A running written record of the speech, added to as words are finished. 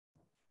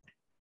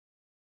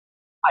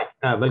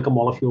Welcome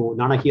all of you.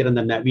 Nana here, and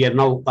then we are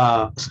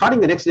now starting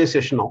the next day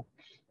session now.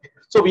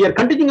 So we are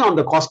continuing on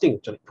the costing.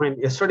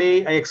 Actually,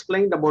 yesterday I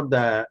explained about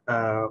the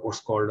what's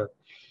called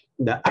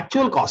the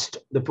actual cost,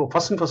 the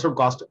first and first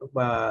cost.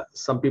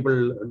 Some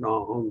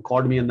people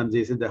called me and then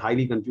they said they're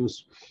highly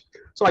confused.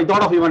 So I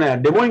thought of even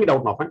demoing it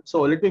out now.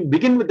 So let me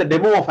begin with the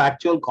demo of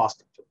actual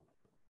cost.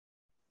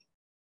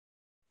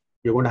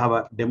 You're going to have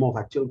a demo of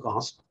actual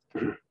cost.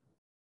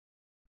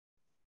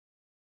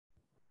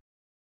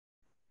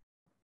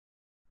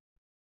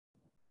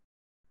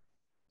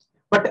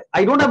 But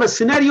I don't have a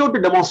scenario to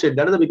demonstrate.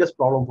 That is the biggest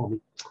problem for me.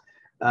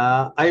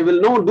 I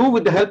will now do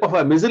with the help of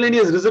a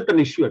miscellaneous receipt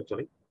and issue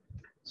actually.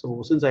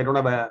 So since I don't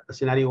have a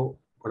scenario,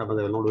 whatever,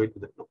 I will not do it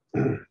with it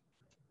now.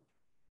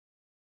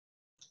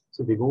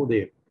 So we go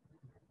there.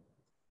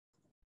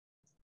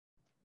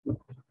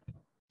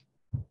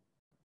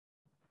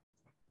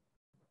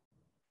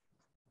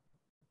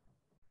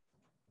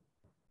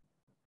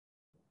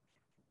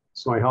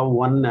 So I have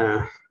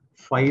one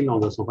file on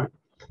this one.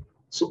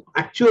 So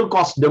actual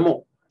cost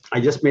demo, I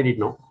just made it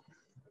now.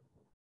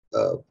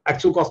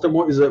 Actual cost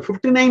demo is a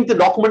 59th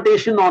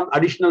documentation on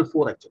additional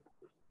 4 actually.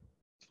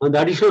 On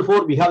the additional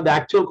 4, we have the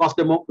actual cost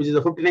demo, which is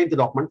the 59th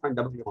document. And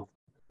double click on.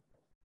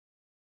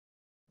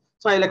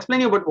 So I'll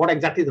explain you about what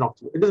exactly is the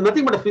document. It is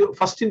nothing but a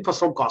first in,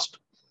 first out cost.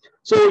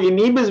 So in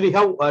EBIS, we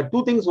have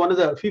 2 things. One is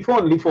a FIFO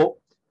and LIFO.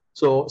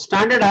 So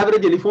standard,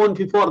 average, LIFO and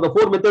FIFO are the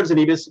 4 methods in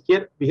EBIS.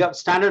 Here we have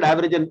standard,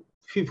 average, and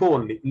FIFO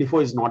only.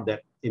 LIFO is not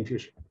there in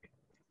Fusion.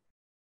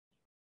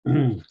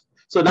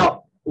 So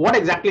now, what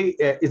exactly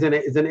is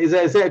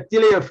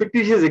actually a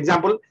fictitious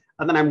example,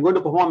 and then I'm going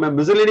to perform a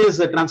miscellaneous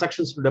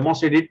transactions to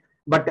demonstrate it.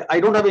 But I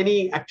don't have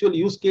any actual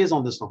use case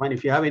on this now. Fine,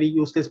 if you have any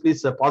use case,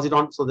 please pause it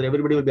on so that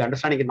everybody will be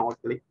understanding it now.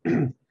 Actually,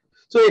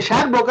 so a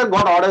share broker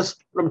got orders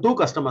from 2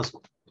 customers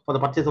for the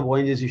purchase of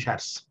ONGC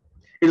shares.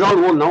 It's all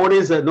old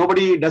nowadays.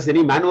 Nobody does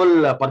any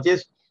manual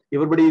purchase.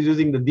 Everybody is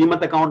using the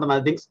Demat account and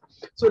other things.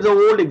 So it's an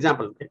old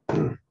example.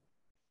 Okay?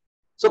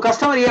 So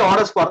customer A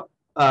orders for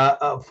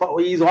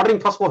he is ordering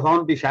first for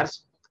 150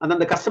 shares, and then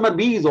the customer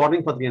B is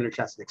ordering for 300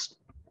 shares next.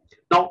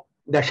 Now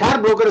the share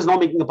broker is now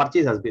making a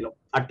purchase as below.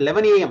 At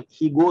 11 a.m.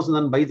 he goes and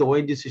then buys the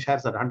ONGC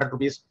shares at 100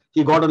 rupees.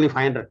 He got only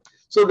 500.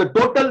 So the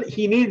total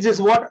he needs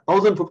is what?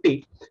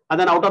 1050, and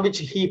then out of which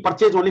he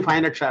purchased only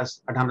 500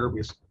 shares at 100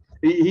 rupees.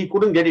 He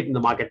couldn't get it in the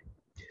market.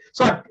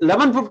 So at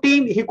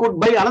 11:15 he could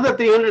buy another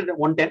 300 at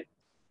 110,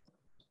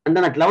 and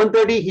then at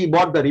 11:30 he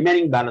bought the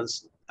remaining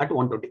balance at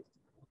 120.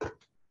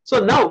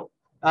 So now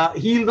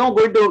he is now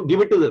going to give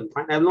it to them.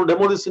 Fine. I will not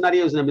demo this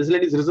scenario as a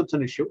miscellaneous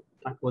reception issue.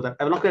 Fine.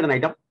 I will not create an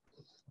item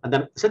and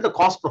then set the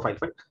cost profile.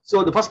 Fine.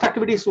 So the first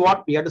activity is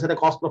what? We have to set a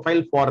cost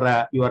profile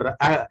for your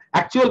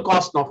actual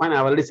cost. Now, fine. I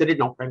have already set it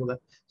now. Fine.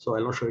 So I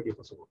will not show it you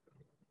first of all.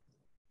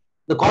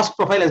 The cost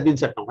profile has been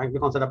set now. Fine.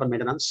 Click on setup and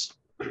maintenance.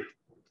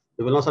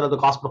 We will now set up the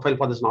cost profile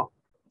for this now.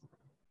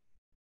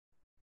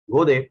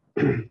 Go there.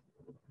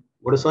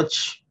 Go to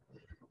search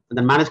and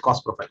then manage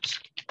cost profiles.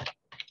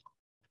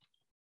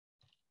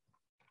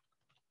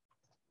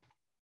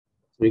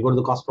 We go to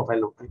the cost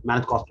profile now,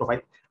 manage cost profile,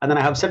 and then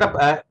I have set up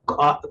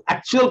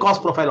actual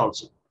cost profile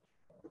also.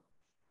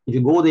 If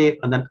you go there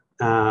and then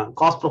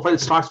cost profile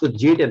starts with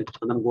J10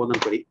 and then go and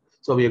query.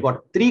 So we have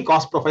got 3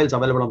 cost profiles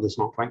available on this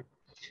now. Fine.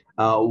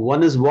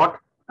 One is what?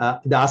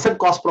 The asset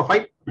cost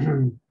profile.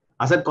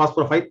 Asset cost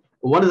profile.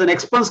 One is an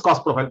expense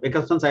cost profile.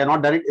 Because since I have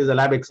not done it, is a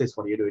lab exercise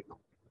for you to do it now.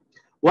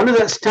 One is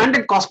a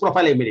standard cost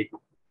profile I made it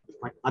now.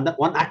 Fine. And then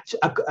one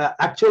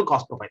actual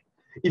cost profile.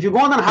 If you go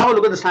on and have a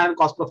look at the standard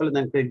cost profile and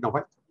then create it now.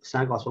 Fine.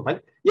 Standard cost profile.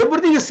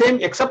 Everything is same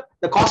except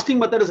the costing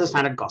method is a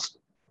standard cost.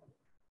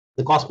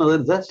 The cost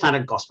method is a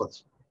standard cost for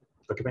this.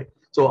 Okay, fine.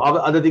 So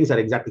other things are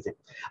exactly same.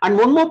 And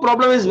one more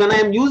problem is when I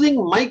am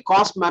using my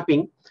cost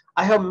mapping,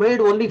 I have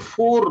made only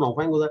 4 now.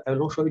 Fine. I will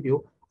not show it to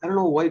you. I don't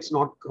know why it's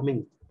not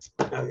coming.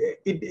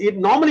 It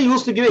normally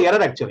used to give an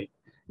error actually.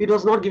 It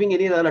was not giving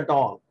any error at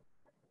all.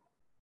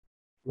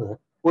 Go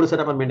to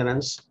setup and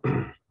maintenance.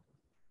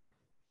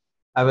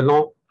 I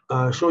will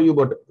now show you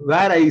about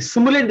where I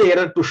simulate the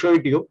error to show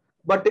it to you.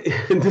 But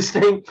this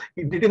time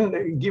it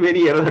didn't give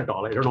any error at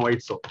all. I don't know why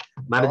it's so.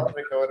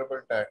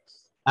 Non-recoverable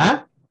tax.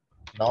 Huh?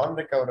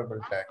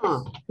 Non-recoverable tax.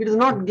 It is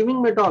not giving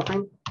me at all.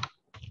 Fine.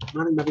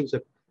 Nothing.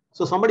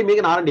 So somebody make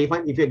an R&D.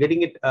 Fine. If you're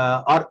getting it,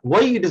 or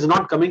why it is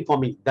not coming for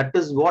me. That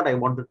is what I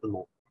wanted to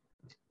know.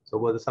 So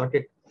go to select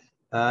it.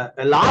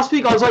 Last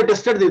week also I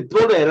tested the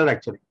throw the error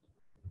actually.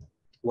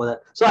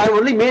 So I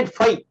only made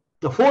 5.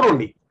 The 4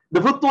 only. The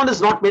 5th one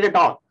is not made at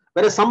all.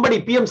 Whereas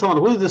somebody PM7.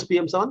 Who is this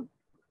PM7?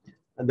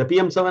 The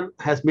PM7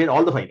 has made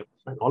all the 5.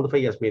 All the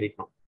 5 has made it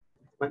now.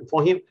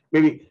 For him,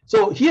 maybe.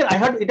 So here I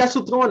had it has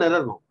to throw an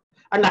error now.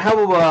 And I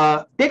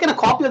have taken a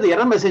copy of the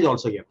error message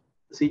also here.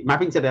 See,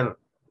 mapping set error.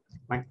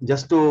 Right?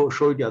 Just to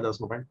show it to others.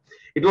 Right?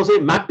 It will say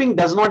mapping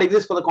does not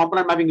exist for the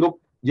component mapping group,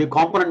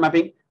 component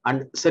mapping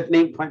and set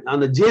name. Fine.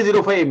 And the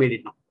J05 I made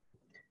it now.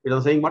 It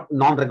was saying what?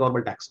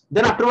 Non-recoverable tax.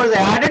 Then afterwards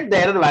I added, the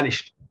error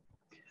vanished.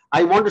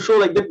 I want to show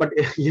like that, but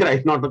here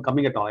it's not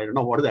coming at all. I don't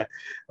know what is that,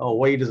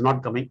 why it is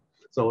not coming.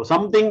 So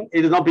something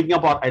it is not picking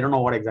up, or I don't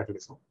know what exactly it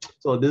is.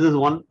 So this is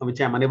one which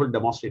I'm unable to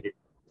demonstrate it.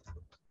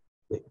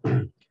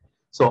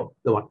 So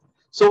the one.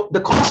 So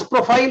the cost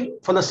profile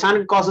for the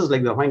standard cost is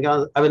like the fine.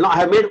 I will not. I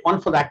have made one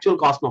for the actual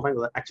cost. Now, fine.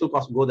 The actual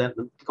cost, go there.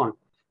 Click on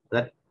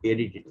that.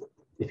 Edit it.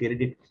 If you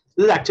edit it,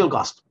 this is actual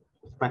cost.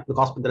 Fine. The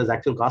cost there is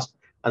actual cost,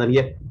 and then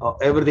here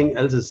everything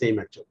else is same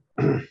actual.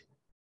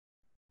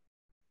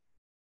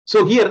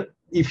 So here,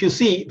 if you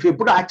see, if you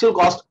put actual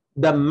cost,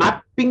 the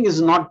mapping is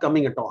not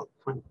coming at all.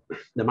 Fine.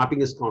 The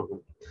mapping is not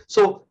coming.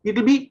 So it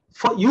will be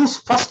for use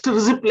first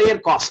receipt layer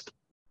cost.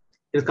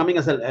 It is coming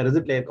as a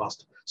receipt layer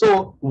cost.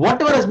 So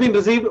whatever has been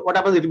received, what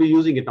happens, it will be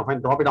using it now.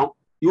 Fine, drop it down.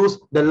 Use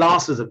the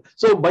last receipt.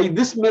 So by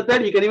this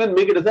method, you can even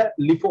make it as a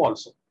LIFO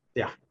also.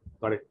 Yeah,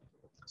 got it.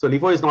 So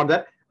LIFO is not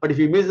there, but if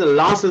you use the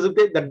last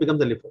receipt, that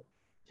becomes a LIFO.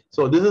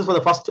 So this is for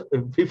the first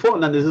FIFO,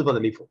 and then this is for the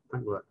LIFO.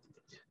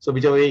 So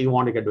whichever way you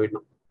want, you can do it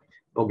now.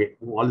 Okay,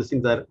 all these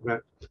things are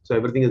so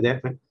everything is there.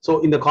 Fine. So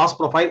in the cost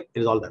profile, it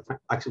is all there. Fine.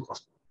 Actual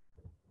cost.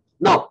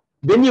 Now,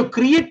 when you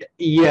create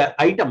a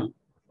item,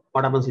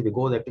 what happens if you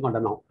go there? Click on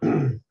that now.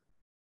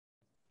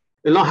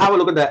 We'll now have a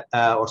look at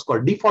the what's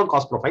called default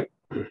cost profile.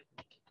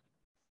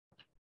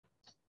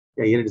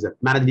 Yeah, here it is.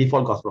 Manage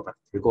default cost profile.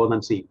 You go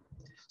and see.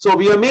 So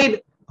we have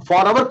made for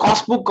our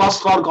cost book cost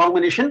score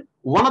combination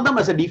one of them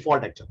as a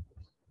default actually.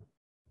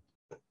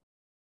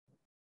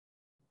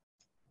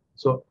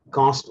 So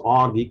cost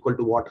org equal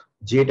to what?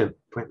 J10.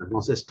 Fine.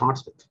 Analysis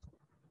starts with.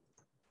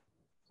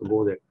 So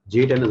go there.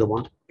 J10 is the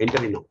one.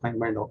 Enter in now.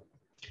 Find out.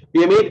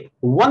 We have made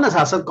one as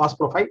asset cost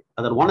profile,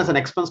 and then one as an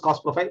expense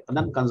cost profile, and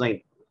then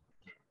consign.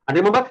 And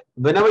remember,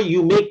 whenever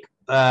you make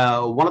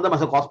one of them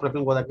as a cost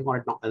profile, go there, click on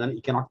it now, and then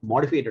you cannot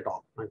modify it at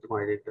all.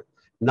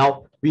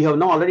 Now we have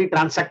now already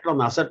transacted on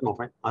the asset now.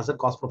 Fine. Asset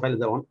cost profile is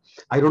the one.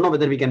 I don't know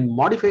whether we can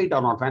modify it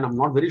or not. Fine. I'm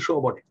not very sure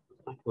about it.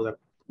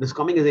 This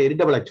coming is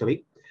editable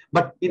actually.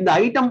 But in the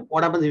item,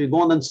 what happens if you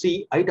go on and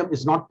see item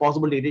is not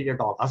possible to edit at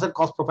all. Asset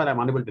cost profile, I'm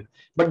unable to.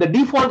 But the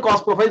default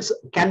cost profiles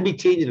can be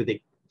changed. Everything.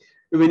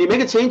 When you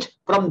make a change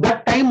from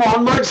that time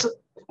onwards,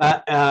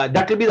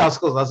 that will be the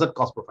asset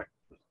cost profile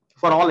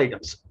for all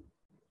items.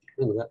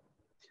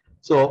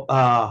 So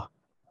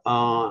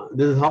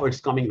this is how it's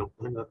coming now.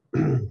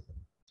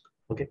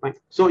 Okay, fine.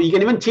 So you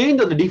can even change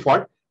the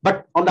default,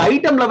 but on the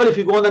item level, if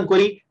you go on and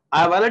query,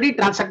 I have already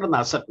transacted the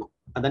asset now,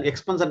 and then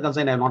expense and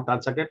consign I have not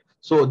transacted.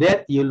 So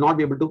there you will not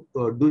be able to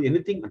do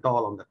anything at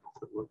all on that.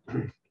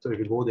 So if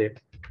you go there,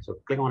 so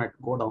click on it,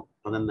 go down,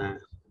 and then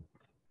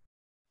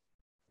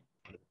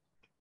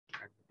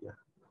yeah.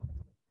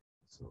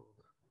 So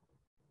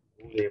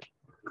go there,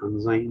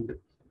 consigned.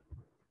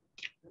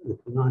 If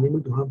you're not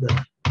unable to have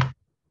the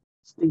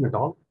thing at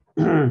all.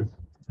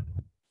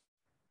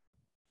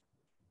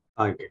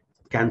 Okay,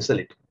 cancel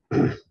it.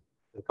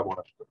 Come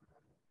out.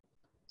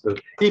 So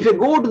if you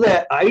go to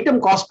the item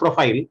cost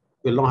profile,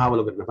 we'll now have a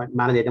look at it.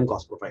 Manage item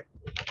cost profile,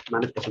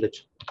 manage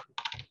percentage,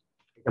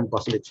 item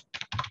percentage,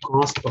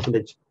 cost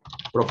percentage,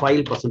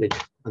 profile percentage,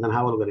 and then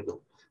have a look at it now.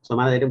 So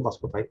manage item cost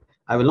profile.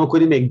 I will now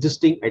query my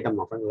existing item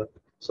now.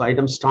 So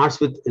item starts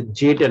with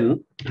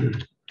J10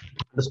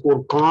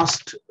 underscore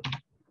cost,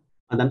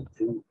 and then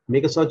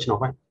make a search now.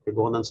 You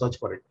go on and search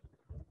for it,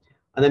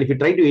 and then if you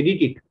try to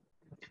edit it,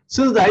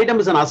 since the item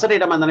is an asset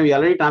item and then we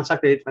already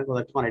transacted it,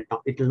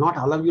 it will not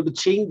allow you to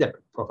change that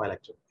profile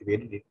actually if you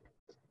edit it.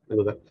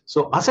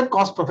 So asset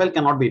cost profile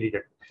cannot be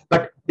edited,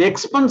 but the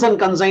expense and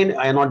consign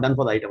I am not done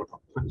for the item at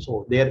all.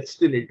 So they are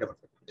still editable.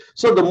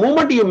 So the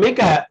moment you make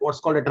a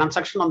what's called a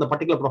transaction on the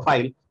particular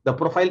profile, the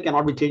profile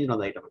cannot be changed on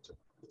the item actually.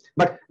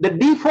 But the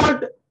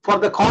default for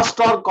the cost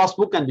or cost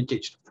book can be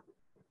changed.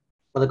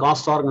 For the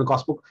cost or and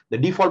cost book, the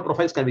default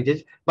profiles can be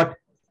changed, but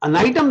an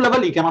item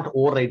level you cannot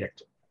override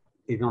it.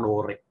 You cannot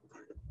override.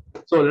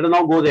 So let us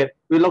now go there.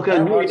 We look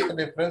at what's the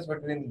difference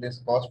between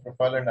this cost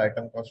profile and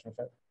item cost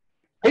profile?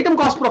 Item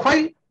cost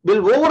profile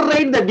will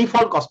override the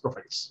default cost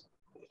profiles.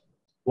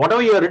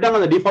 Whatever you have written on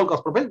the default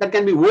cost profile, that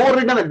can be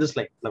overridden at this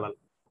level.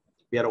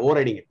 We are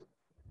overriding it.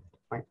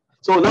 Right.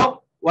 So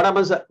now what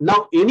happens?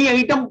 Now any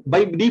item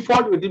by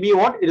default it will be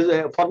what? It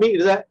is for me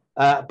it is a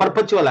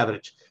perpetual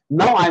average.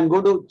 Now I am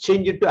going to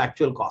change it to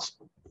actual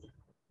cost.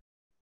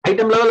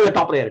 Item level is a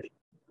top priority.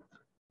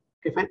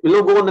 Okay, fine.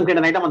 We'll go on and create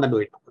an item and then do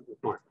it.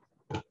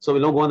 So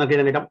we'll now go on and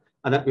create an item,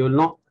 and then we will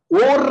now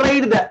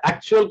override the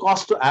actual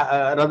cost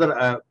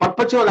to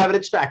perpetual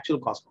average to actual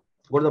cost.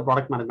 Go to the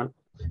product management,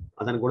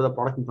 and then go to the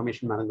product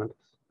information management,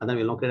 and then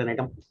we'll now create an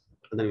item,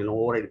 and then we'll now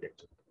override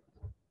it.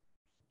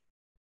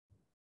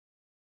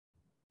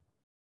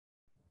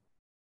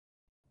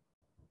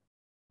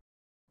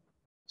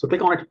 So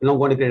click on it. We'll now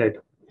go and create an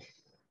item.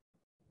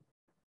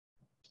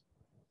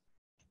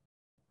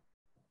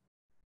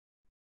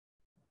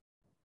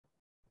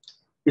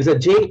 It's a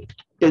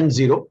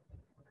J10.0.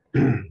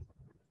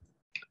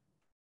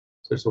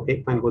 So it's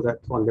okay. Fine. Go that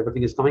one.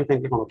 Everything is coming. Fine.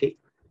 Click on OK.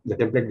 The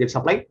template gets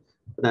applied.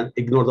 Then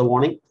ignore the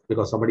warning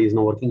because somebody is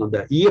now working on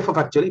the EFF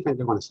actually. Fine.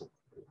 Click on it.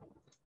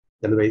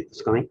 Then the way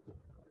it's coming.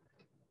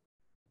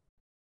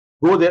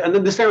 Go there, and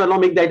then this time I'll now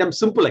make the item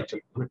simple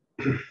actually.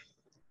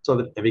 So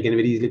that we can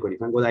very easily query.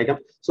 Fine. Go to the item.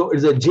 So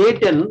it's a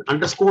J10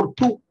 underscore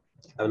 2.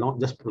 I will now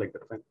just put like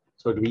that. Fine.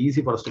 So it will be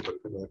easy for us to put.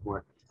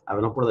 I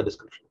will not put the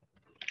description.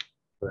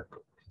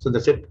 So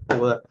that's it.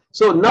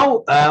 So now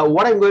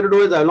what I'm going to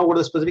do is I will now go to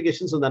the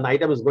specifications, and then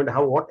item is going to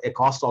have what? A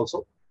cost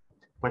also.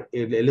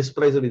 A list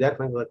price will be there.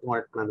 Plan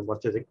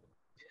purchasing.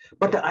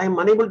 But I am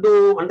unable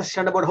to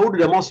understand about how to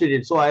demonstrate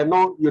it. So I am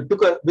now, you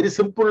took a very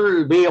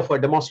simple way of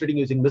demonstrating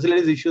using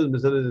miscellaneous issues,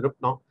 miscellaneous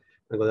now.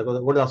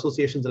 Go to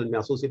associations and let me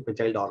associate my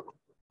child org.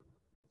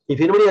 If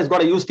anybody has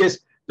got a use case,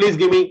 please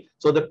give me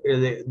so that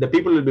the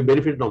people will be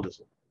benefited on this.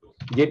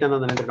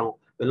 J10 now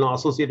will now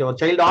associate our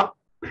child org.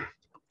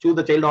 Choose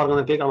the child org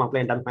and click on apply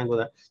and done. Fine with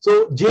that.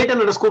 So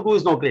J10_2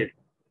 is now created.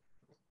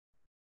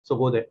 So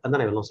go there and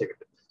then I will now save it.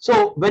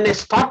 So when I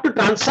start to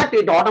transact,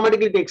 it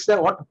automatically takes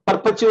the what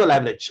perpetual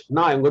average.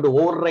 Now I'm going to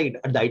override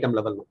at the item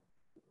level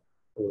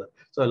now.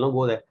 So I'll now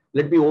go there.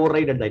 Let me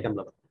override at the item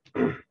level.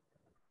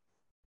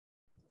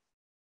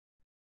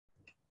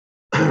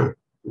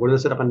 Go to the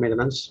setup and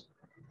maintenance.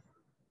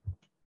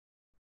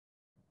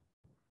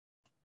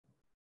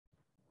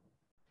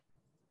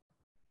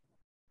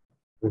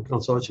 We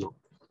can search now.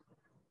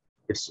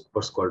 It's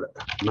what's called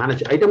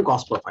manage item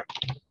cost profile.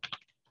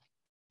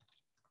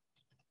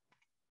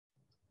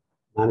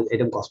 Manage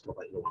item cost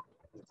profile.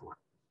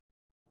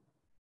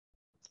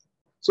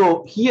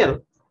 So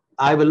here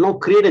I will now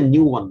create a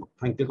new one.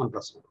 Fine, click on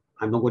plus one.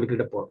 I'm not going to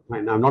create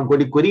I'm not going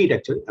to query it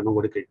actually. I'm not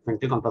going to create. Fine,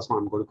 click on plus one.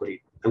 I'm going to query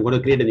it. I'm going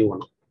to create a new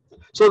one.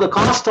 So the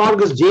cost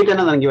org is J10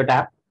 and then give a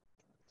tab.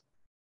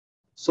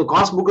 So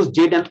cost book is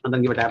J10 and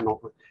then give a tab now.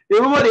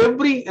 Remember,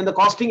 in the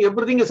costing,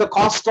 everything is a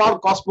cost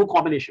org cost book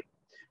combination.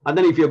 And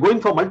then if you're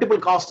going for multiple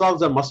cost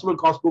orgs or multiple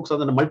cost books,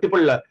 and then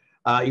multiple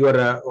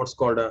what's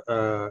called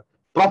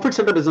profit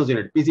center business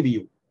unit,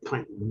 PCBU.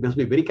 Fine. You must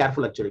be very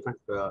careful actually.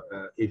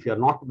 If you are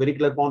not very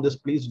clear upon this,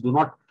 please do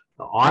not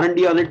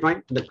R&D on it.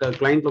 Fine. The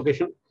client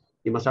location,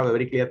 you must have a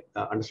very clear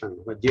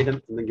understanding.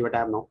 J10 and then give a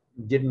tab now.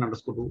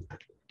 J10_2,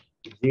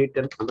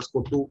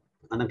 J10_2,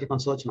 and then click on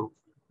search now.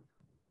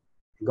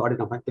 Got it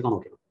now. Click on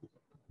OK.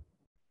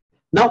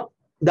 Now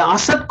the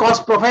asset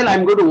cost profile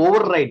I'm going to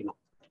override now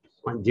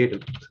on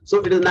J10. So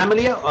it is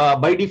normally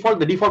by default.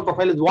 The default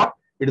profile is what?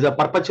 It is a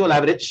perpetual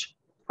average.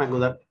 Fine.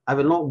 I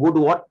will now go to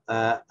what?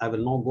 I will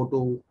now go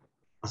to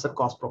asset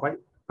cost profile.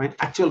 Fine.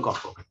 Actual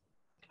cost profile.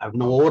 I have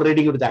now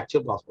overriding it with the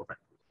actual cost profile.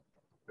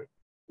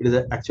 It is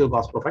an actual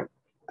cost profile.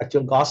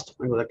 Actual cost.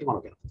 Click on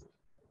OK.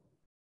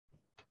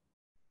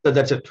 So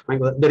that's it.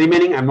 The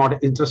remaining I'm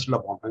not interested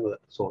upon.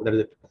 So that is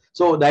it.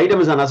 So the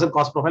item is an asset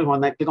cost profile.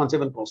 When I click on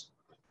save and close.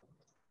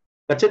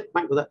 That's it.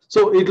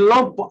 So it will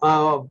now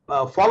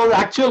follow the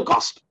actual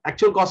cost.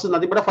 Actual cost is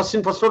nothing but a first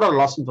in first out or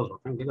loss in first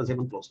out. Click on save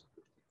and close.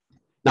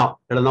 Now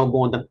it will now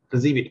go on and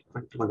receive it.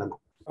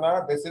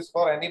 This is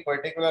for any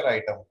particular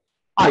item.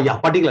 Yeah,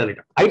 particular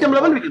item. Item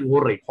level we can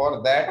override.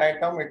 For that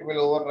item, it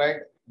will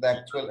override the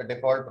actual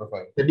default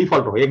profile. The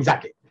default profile,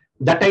 exactly.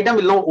 That item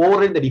will now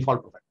override the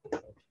default profile.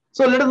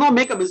 So let us now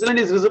make a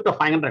miscellaneous receipt of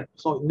 500.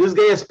 So this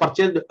guy has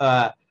purchased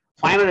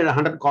 500 and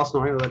 100 cost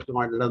now. Let us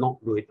now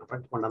do it.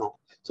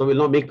 So we'll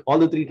now make all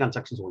the three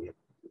transactions over here.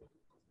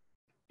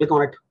 Click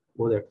on it,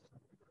 go there.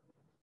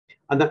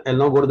 And then I'll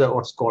now go to the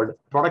what's called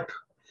product,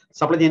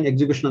 supply chain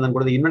execution, and then go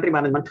to the inventory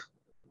management.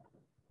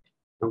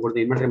 Now go to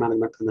the inventory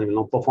management, and then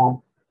we'll now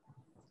perform.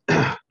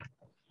 Click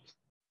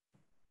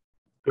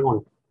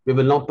on. We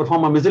will now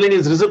perform a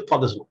miscellaneous receipt for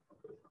this now.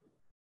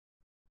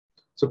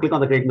 So click on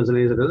the create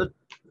miscellaneous receipt.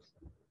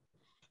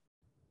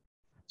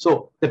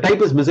 So the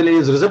type is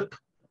miscellaneous receipt.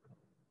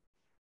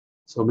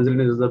 So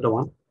miscellaneous receipt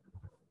 1.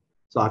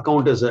 So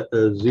account is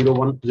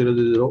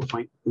 0100,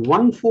 fine.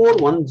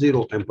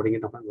 1410. I'm putting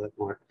it up.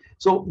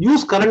 So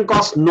use current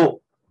cost.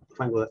 No.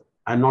 Fine.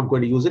 I'm not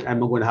going to use it. I'm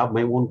not going to have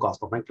my own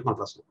cost. Fine. Click on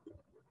plus.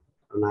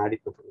 And add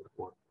it.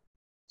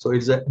 So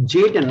it's a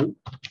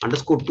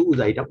J10_2 is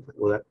the item.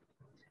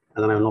 And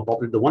then I will now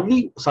populate the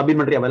only sub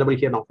inventory available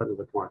here now. And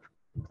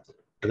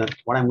then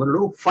what I'm going to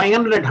do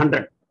 500 and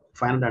 100.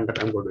 500 and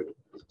 100 I'm going to do.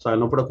 So I'll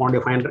now put a quantity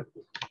of 500.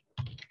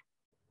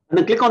 And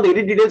then click on the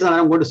edit details and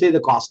I'm going to say the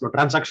cost, the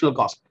transactional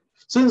cost.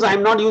 Since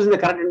I'm not using the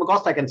current input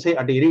cost, I can say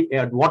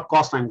at what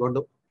cost I'm going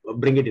to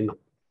bring it in now.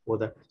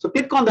 So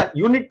click on the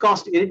unit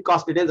cost, edit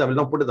cost details. I will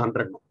now put it as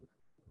 100 now.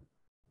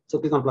 So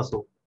click on plus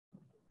now.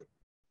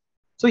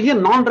 So here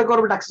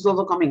non-recoverable tax is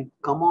also coming.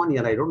 Come on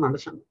here, I don't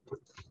understand.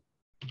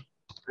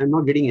 I'm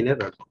not getting any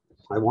error.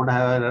 I want to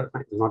have an error.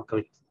 It's not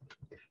coming.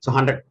 So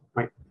 100.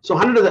 Right. So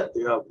 100 is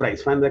the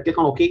price. Fine. Click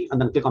on OK and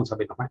then click on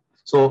submit. Fine.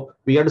 So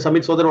we have to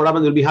submit so that what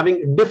happens, we'll be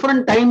having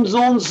different time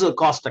zones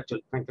cost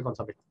actually. Fine. Click on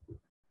submit.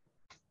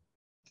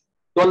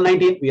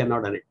 1219, we are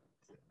not done it.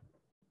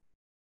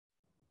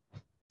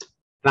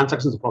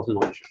 Transactions process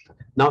no issue.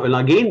 Now we'll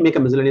again make a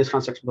miscellaneous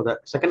transaction for the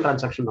second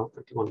transaction now.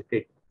 Click on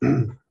create.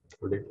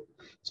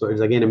 So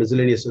it's again a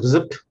miscellaneous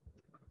receipt.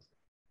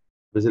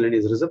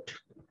 Miscellaneous receipt.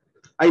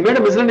 I made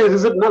a miscellaneous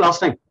receipt now last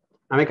time.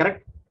 Am I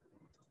correct?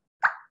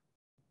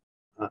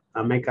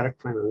 Am I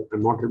correct? Fine.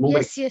 I'm not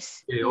remembering.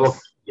 Yes. Yeah, okay.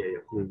 Yeah.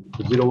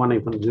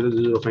 01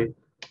 fine.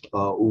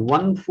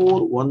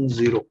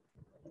 1410.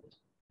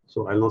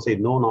 So I'll now say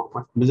no.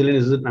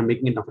 Miscellaneous receipt. I'm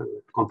making it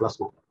plus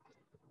now.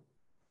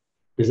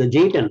 is a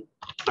J10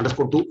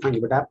 underscore 2 and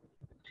give a tab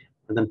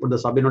and then put the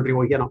sub inventory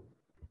over here now.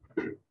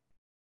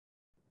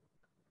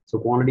 So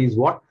quantity is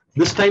what?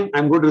 This time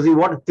I'm going to receive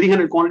what?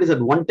 300 quantities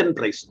at 110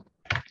 price.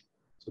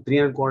 So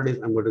 300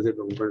 quantities I'm going to receive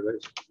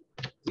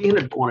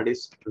 300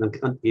 quantities and then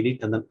click on edit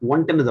and then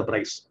 110 is the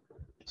price.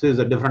 So it's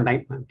a different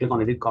time. Click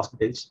on edit cost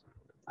details.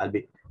 I'll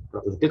be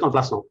click on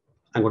plus now.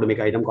 I'm going to make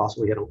item cost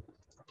over here now.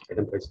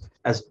 Item price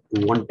as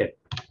 110.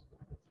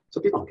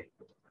 So click on OK.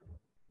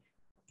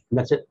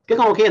 That's it. Click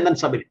on OK and then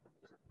submit it.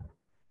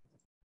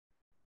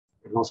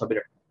 Now submit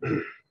it.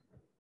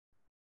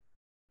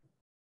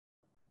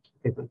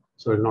 Okay,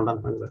 so it's not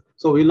done.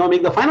 So we'll now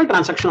make the final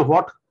transaction of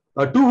what?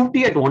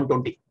 250 at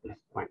 120.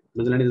 Fine.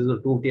 Miscellaneous is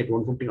 250 at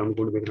 150. I'm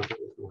going to make it.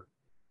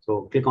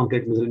 So click on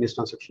create miscellaneous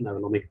transaction. I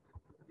will now make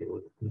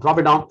drop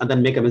it down and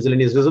then make a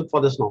miscellaneous receipt for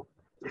this now.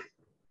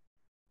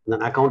 And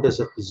then account is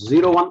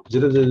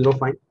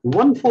 010005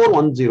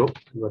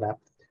 1410.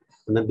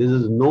 And then this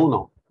is no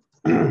now.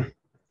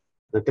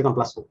 Then click on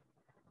plus now.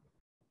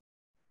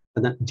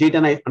 And then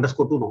J10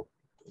 underscore 2 now.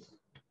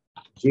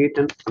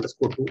 J10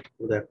 underscore 2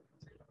 there.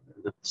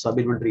 The sub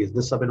inventory is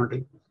this sub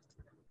inventory.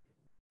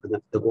 And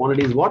then the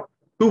quantity is what?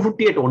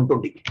 250 at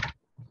 120.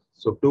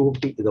 So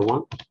 250 is the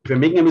one. If you're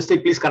making a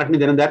mistake, please correct me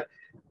there and there.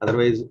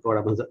 Otherwise, what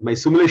happens? My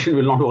simulation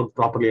will not work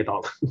properly at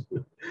all.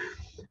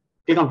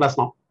 Click on plus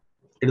now.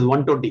 It is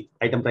 120.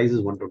 Item price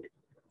is 120.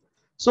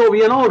 So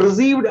we are now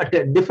received at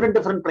different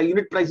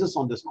unit prices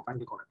on this now.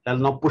 I'll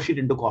now push it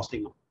into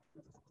costing now.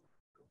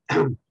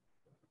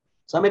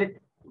 Submit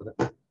it.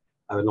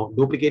 I will now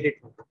duplicate it.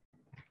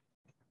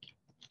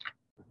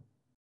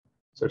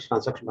 So it's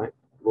transaction by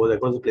go there,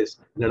 goes the place.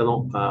 Let us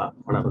know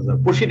what happens.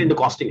 Push it into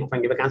costing. If I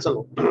give a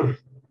cancel.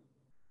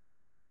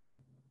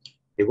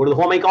 You go to the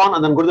home icon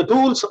and then go to the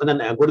tools and then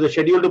go to the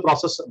schedule to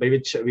process by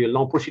which we will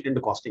now push it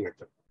into costing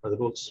actually. For the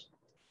rules.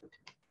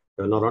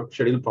 We will now run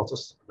schedule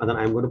process and then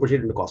I'm going to push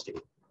it into costing.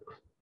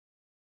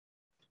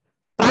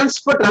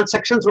 Transfer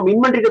transactions from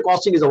inventory to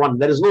costing is the one.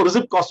 There is no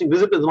receipt costing.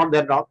 Receipt is not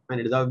there now, and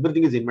it is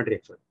everything is inventory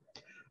actually.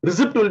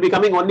 Receipt will be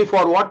coming only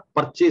for what?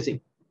 Purchasing.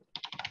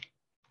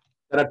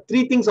 There are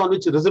three things on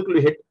which receipt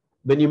will hit.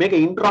 When you make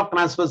an intra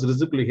transfers,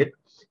 receipt will hit.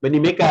 When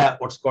you make a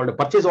what's called a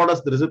purchase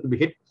orders, the receipt will be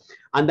hit.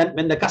 And then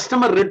when the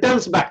customer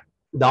returns back,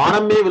 the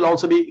RMA will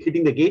also be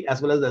hitting the gate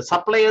as well as the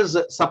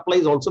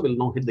supplies also will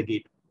now hit the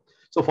gate.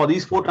 So for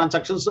these four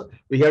transactions,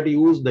 we have to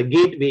use the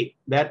gateway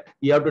where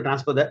you have to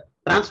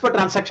transfer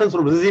transactions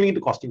from receiving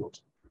to costing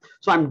also.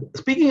 So I'm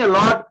speaking a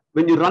lot.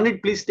 When you run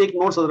it, please take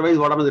notes. Otherwise,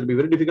 what happens? It will be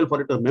very difficult for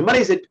you to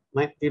memorize it.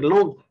 Right? It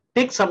will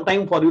take some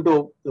time for you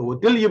to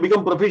till you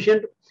become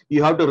proficient.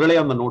 You have to rely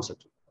on the notes.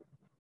 Actually.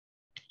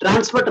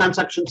 Transfer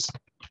transactions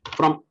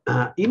from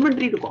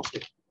inventory to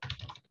costing.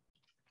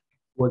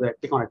 Go there,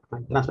 click on it.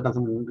 Fine. Transfer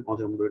transactions to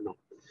costing. I'm doing it now.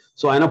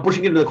 So I am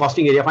pushing it to the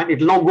costing area. Fine. It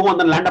will now go and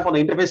then land up on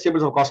the interface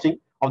tables of costing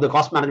of the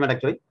cost management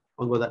actually.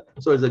 I'll go there.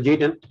 So it's a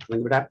J10.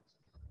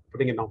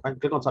 Putting it now. Fine.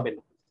 Click on submit.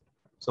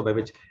 So by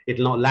which it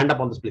will now land up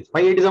on this place.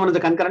 587 is the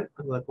concurrent.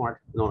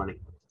 No running.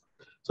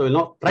 So we'll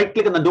now right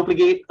click and then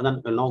duplicate and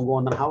then we'll now go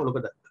and then have a look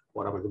at that.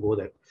 What happens? Go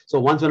there. So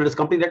once when it is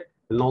completed,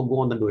 we'll now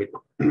go and then do it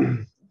now.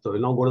 So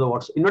we'll now go to the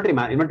what's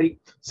inventory,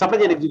 supply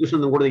chain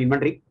execution, then go to the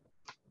inventory.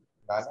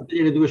 Supply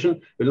chain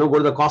execution, we'll now go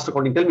to the cost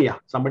accounting. Tell me, yeah,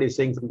 somebody is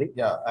saying something.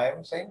 Yeah, I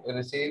am saying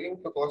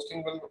receiving to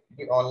costing will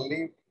be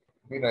only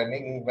be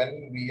running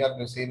when we are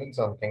receiving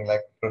something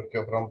like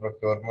from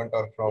procurement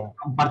or from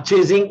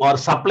purchasing or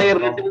supplier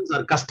returns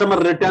or customer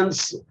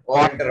returns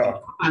or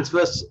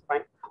transfers,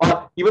 fine.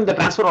 Or even the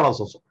transfer orders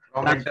also.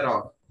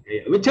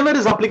 Whichever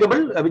is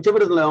applicable,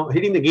 whichever is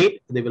hitting the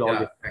gate, they will all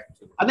be.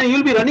 And then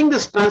you'll be running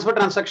this transfer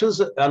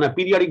transactions on a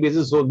periodic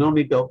basis, so no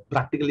need to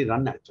practically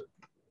run actually.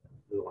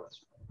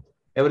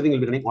 Everything will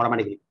be running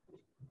automatically.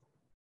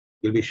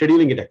 You'll be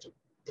scheduling it actually.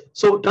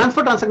 So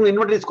transfer transaction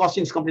inventory is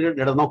costing is completed.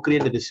 Let us now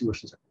create the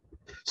distribution set.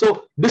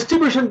 So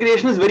distribution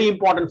creation is very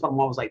important from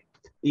our side.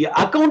 The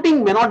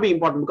accounting may not be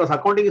important because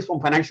accounting is from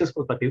financials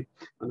perspective.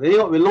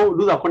 We'll now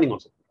do the accounting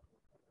also.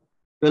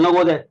 We'll now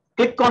go there.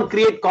 Click on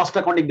create cost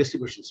accounting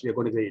distributions. We are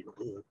going to create it.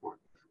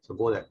 So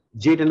go there.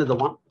 J10 is the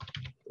one.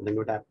 And then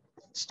go tab.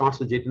 Starts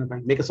with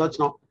J10. Make a search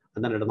now.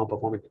 And then let us now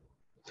perform it.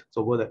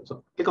 So go there.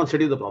 So click on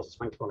schedule the process.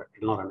 Thank you for that.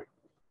 It will not run it.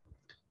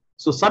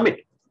 So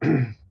submit.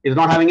 It's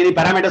not having any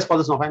parameters for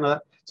this now.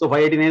 So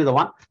 589 is the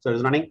one. So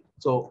it's running.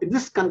 So if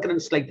this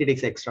concurrent slightly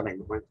takes extra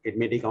time. It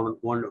may take on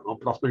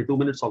approximately 2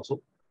 minutes also.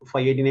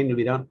 589 will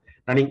be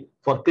running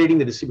for creating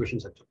the distribution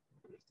section.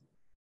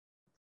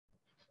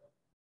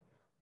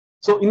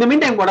 So in the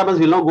meantime, what happens?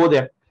 We'll now go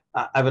there.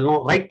 I will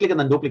now right click and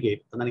then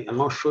duplicate, and then I'll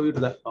now show you to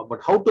the but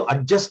how to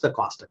adjust the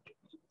cost.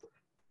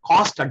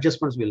 Cost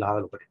adjustments we'll have a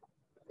look at it.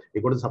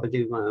 You go to the supply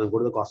chain, go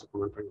to the cost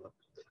account.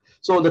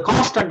 So the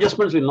cost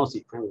adjustments we'll now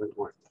see.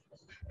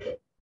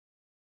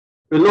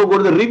 We'll now go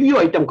to the review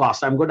item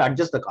cost. I'm going to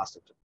adjust the cost.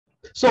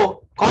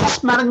 So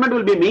cost management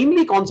will be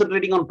mainly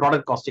concentrating on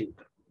product costing.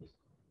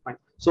 Right?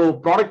 So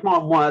product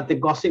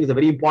costing is a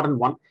very important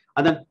one.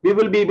 And then we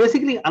will be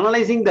basically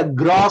analyzing the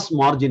gross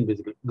margin.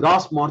 Basically,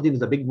 gross margin is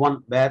the big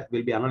one where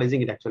we'll be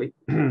analyzing it actually.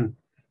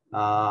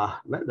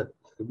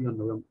 review on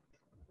November.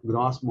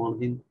 Gross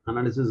margin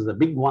analysis is a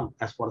big one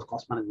as far as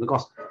cost management,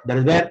 because that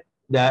is where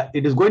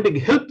it is going to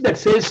help that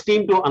sales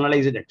team to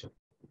analyze it actually.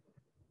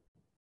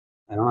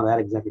 I don't know where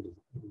exactly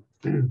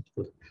it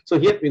is. So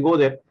here we go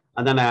there,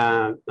 and then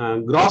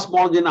gross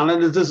margin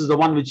analysis is the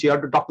one which you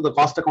have to talk to the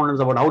cost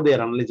accountants about how they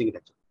are analyzing it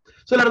actually.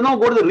 So let us now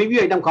go to the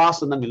review item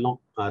cost, and then we'll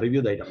now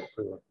review the item.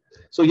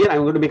 So here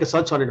I'm going to make a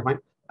search on it. Fine.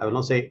 I will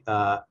now say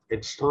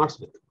it starts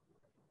with,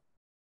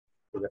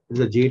 this is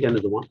a J10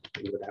 is the one,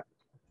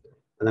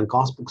 and then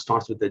cost book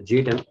starts with the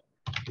J10,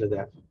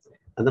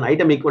 and then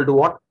item equal to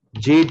what?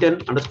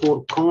 J10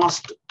 underscore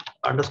cost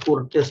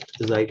underscore test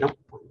is the item.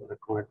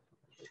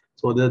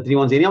 So the three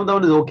ones, any of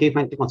them is okay.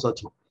 Fine, click on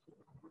search now.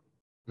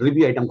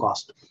 Review item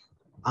cost.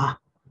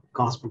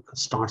 Cost book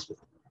starts with.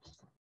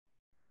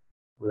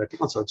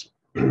 Click on search.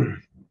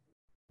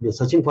 We are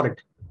searching for it.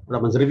 What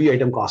happens? Review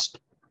item cost.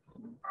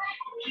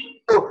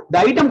 So the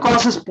item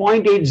cost is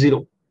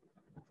 0.80.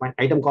 Fine.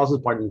 Item cost is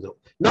 0.80.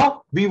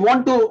 Now we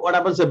want to, what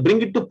happens?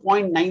 Bring it to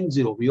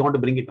 0.90. We want to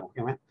bring it down.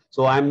 Okay, man?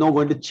 So I'm now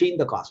going to change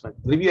the cost. Right?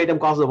 Review item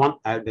cost is the one.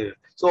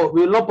 So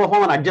we will not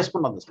perform an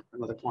adjustment on this. We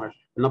will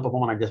not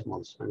perform an adjustment on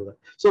this.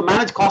 So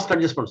manage cost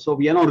adjustment. So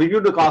we have now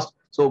reviewed the cost.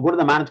 So go to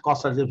the manage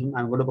cost adjustment.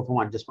 I'm going to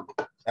perform adjustment.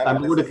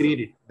 I'm going to create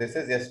it. This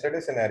is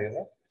yesterday's scenario,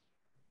 no?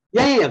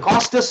 Yeah.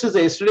 Cost test is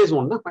yesterday's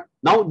one. No?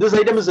 Now this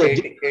item is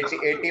 80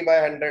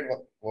 by 100.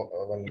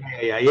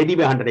 Yeah, 80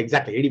 by 100.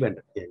 Exactly. 80 by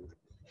 100. Yeah.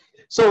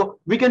 So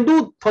we can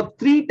do for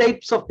three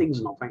types of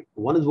things now. Fine.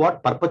 One is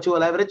what?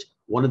 Perpetual average.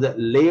 One is the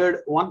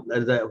layered one. That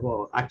is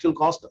the actual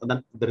cost, and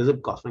then the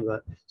reserve cost.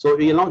 So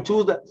we will now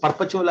choose the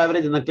perpetual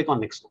average and then click on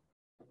next.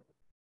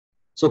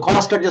 So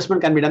cost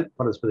adjustment can be done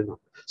for this.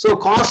 So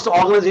cost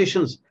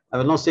organizations, I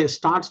will now say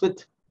starts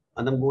with,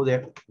 and then go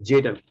there,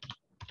 J10.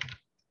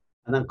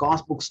 And then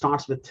cost book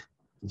starts with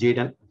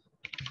J10.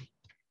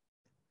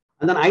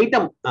 And then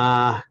item,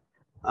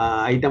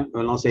 item, I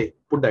will now say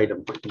put the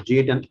item,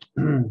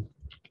 J10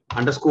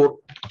 underscore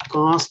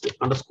cost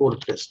underscore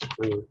test.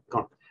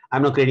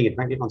 I'm not creating it.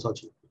 Right? Click on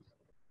search. I'm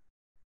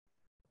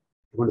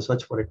going to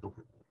search for it now.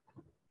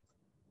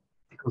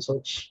 Click on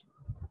search.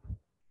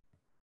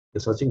 You're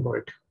searching for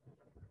it.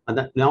 And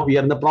then now we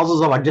are in the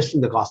process of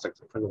adjusting the cost.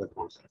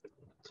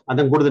 And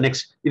then go to the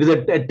next. It is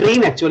a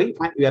train actually.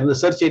 Fine. We are in the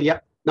search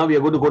area. Now we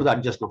are going to go to the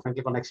adjust now. Fine.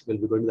 Click on next. We'll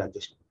be going to the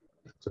adjustment.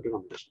 So click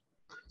on adjust.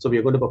 So we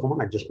are going to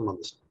perform an adjustment on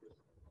this.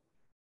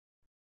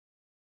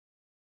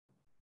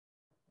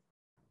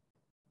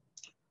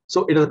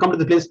 So it has come to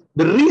the place.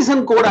 The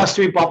reason code has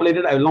to be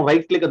populated. I will now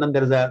right click and then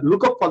there is a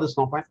lookup for this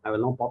now. Fine. I will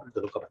now populate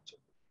the lookup actually.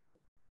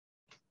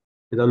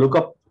 With a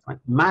lookup, fine.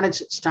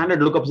 Manage standard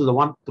lookups is the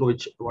one through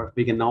which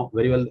we can now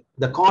very well.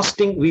 The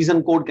costing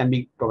reason code can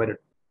be provided.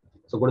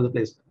 So go to the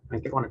place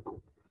and click on it now.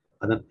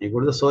 And then you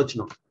go to the search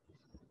now.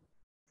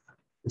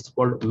 It's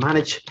called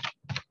manage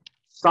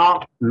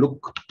star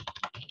look.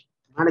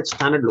 Manage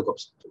standard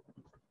lookups.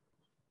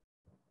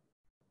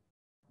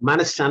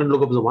 Manage standard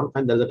lookups is the one.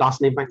 Fine. There's a task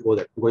name. Fine. Go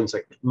there. Go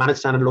inside. Manage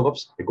standard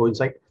lookups. Go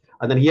inside.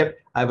 And then here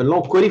I will now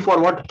query for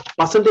what?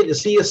 Percentage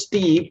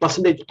CST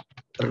percentage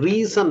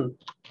reason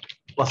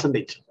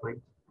percentage. Right.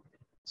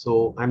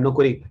 So I'm now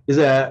querying. Is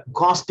a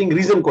costing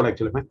reason code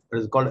actually. Fine. It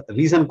is called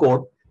reason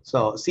code.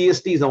 So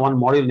CST is the one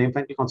module name.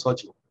 Fine. Click on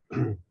search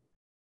now.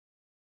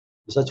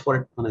 Search for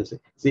it. And I say,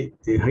 see,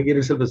 here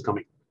itself is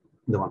coming.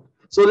 The one.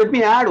 So let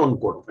me add one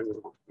code.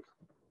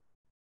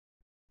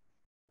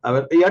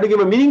 You have to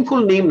give a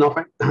meaningful name now.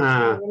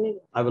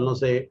 I will not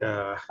say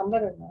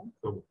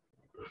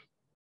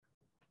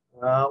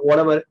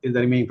whatever is the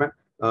remaining.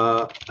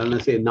 I will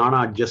say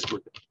Nana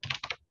adjustment.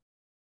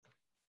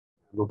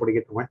 I'm not putting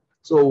it.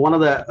 So one of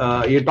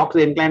the you talk to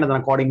the end client and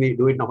then accordingly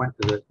do it now.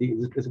 This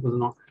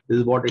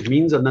is what it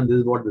means, and then this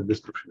is what the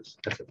description is.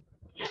 That's it.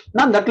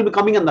 Now that will be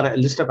coming on the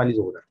list of values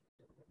over there.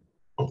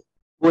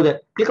 Go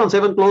there. Click on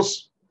save and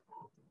close.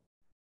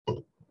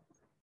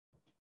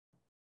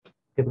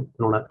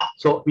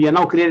 So we are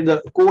now created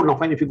the code now.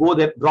 Fine. If you go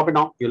there, drop it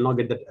down, you'll now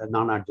get that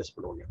Nana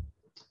adjustment over here.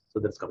 So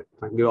that's coming.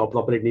 Fine. Give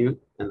appropriate name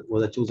and go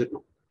there, choose it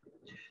now.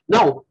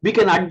 Now we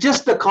can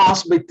adjust the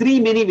cost by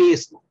many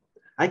ways.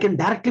 I can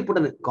directly put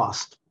in a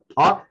cost,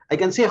 or I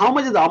can say how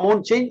much is the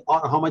amount change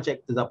or how much is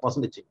the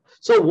percentage change.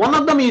 So one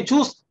of them you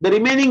choose, the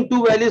remaining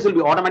two values will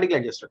be automatically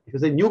adjusted. If you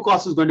say new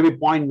cost is going to be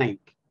 0.9,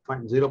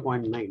 fine,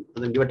 0.9, and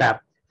then give a tab.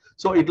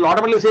 So it will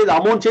automatically say the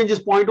amount change is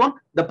 0.1,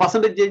 the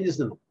percentage change is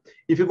no.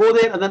 If you go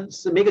there and then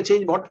make a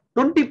change, about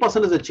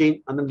 20% is a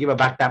change, and then give a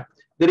back tab,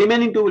 the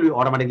remaining two will be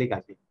automatically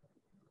calculated.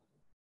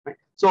 Right?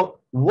 So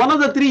one of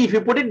the three, if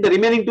you put it, the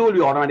remaining two will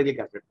be automatically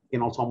calculated. You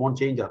can also amount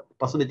change or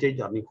percentage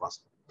change or new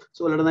cost.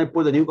 So let us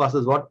put the new cost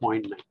is what?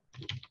 0.9.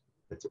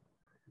 That's it.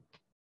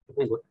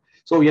 Okay, good.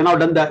 So we have now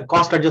done the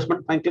cost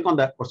adjustment. Fine, click on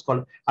that. What's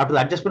called after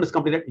the adjustment is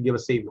completed, you give a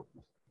save now.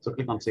 So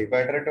click on save.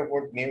 Better to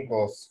put new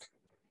cost.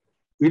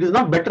 It is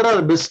not better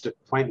or best.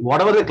 Fine.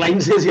 Whatever the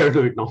client says, you have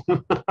to do it now.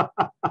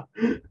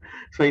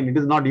 Fine. It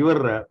is not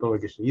your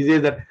provocation. He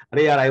says that,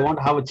 I want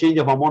to have a change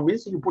of amount,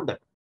 means you put that.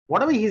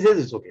 Whatever he says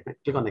is okay. Fine.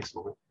 Click on next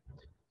now.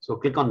 So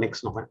click on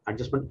next now. Fine.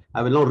 Adjustment.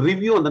 I will now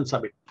review and then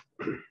submit.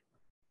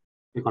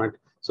 Click on it.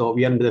 So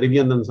we are in the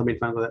review and then submit.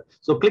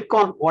 So click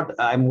on what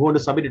I'm going to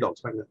submit it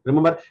also.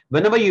 Remember,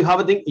 whenever you have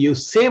a thing, you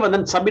save and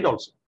then submit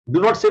also. Do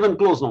not save and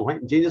close now.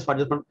 Right? Changes for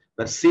adjustment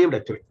were saved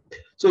actually.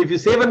 So if you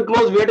save and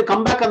close, we have to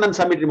come back and then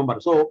submit. Remember.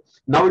 So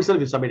now itself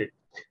you submit it.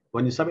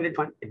 When you submit it,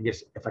 fine, it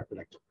gets effective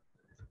actually.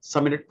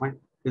 Submit it, fine.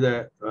 With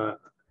the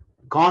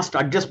cost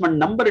adjustment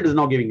number, it is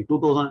now giving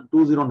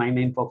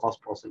 2099 for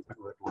cost processing.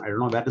 I don't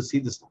know where to see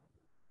this now.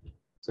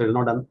 So it is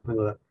not done.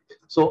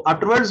 So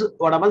afterwards,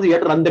 what happens? You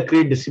have to run the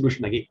create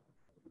distribution again.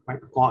 Right?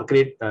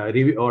 Create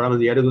review, or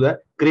you have to do the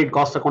create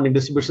cost accounting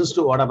distributions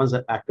to what happens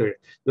activate.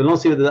 You will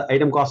not see whether the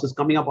item cost is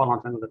coming up or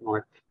not.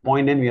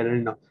 Point N, we are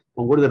in now.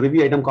 When we go to the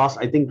review item cost,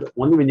 I think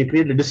only when you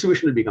create the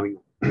distribution will be coming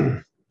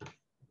up.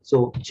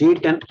 So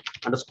J10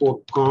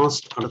 underscore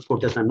cost underscore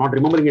test. I'm not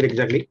remembering it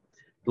exactly.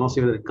 You will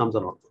see whether it comes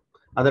or not.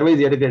 Otherwise,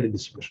 you have to create a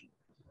distribution.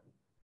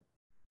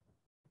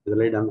 Is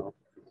it done now?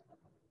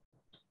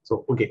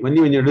 So okay, when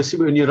you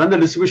run the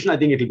distribution, I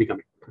think it will be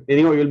coming.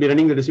 Anyhow, you will be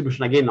running the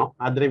distribution again now.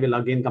 Otherwise, we'll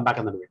again come back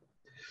and then wait.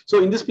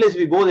 So in this place,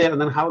 we go there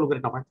and then have a look at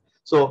it now.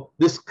 So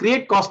this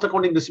create cost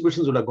accounting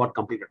distributions would have got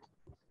completed.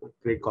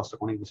 Create cost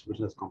accounting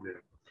distribution is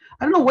completed.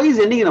 I don't know why it's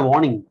ending in a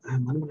warning.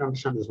 I'm unable to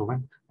understand this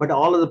now, but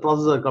all of the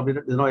processes are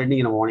completed. It's not ending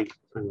in a warning.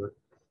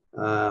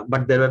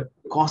 But there were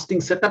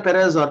costing setup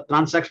errors or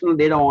transactional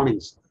data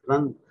warnings.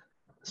 Run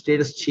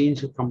status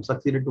change from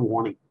succeeded to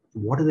warning.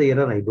 What is the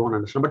error? I don't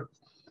understand. But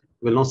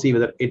we'll now see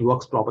whether it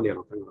works properly or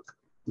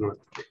not.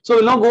 So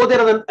we'll now go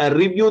there and then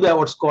review the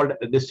what's called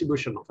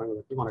distribution.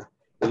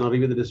 We'll now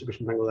review the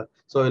distribution.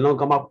 So we'll now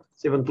come up,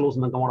 save and close,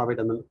 and then come out of it.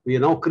 And then we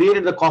now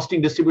created the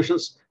costing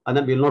distributions, and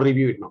then we'll now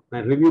review it now.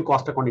 And review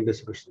cost accounting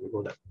distribution.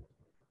 We'll go there.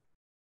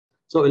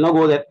 So we'll now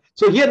go there.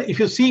 So here, if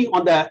you see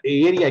on the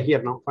area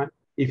here now, fine.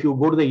 If you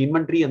go to the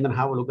inventory and then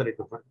have a look at it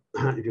now,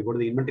 fine. If you go to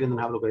the inventory and then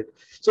have a look at it.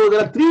 So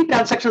there are 3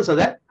 transactions are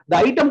there. The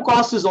item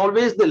cost is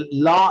always the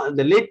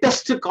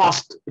latest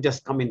cost which has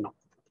come in now.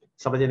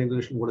 Supply chain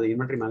execution, go to the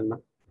inventory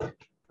management.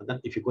 And then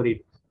if you query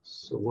it,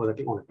 so go there,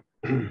 click on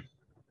it.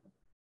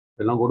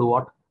 We'll now go to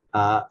what?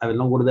 I will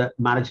now go to the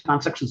manage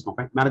transactions now.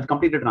 Manage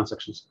completed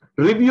transactions.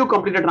 Review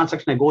completed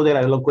transaction. I go there.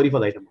 I will query for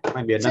the item.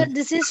 Fine, we are Sir, done.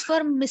 this is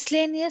for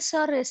miscellaneous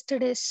or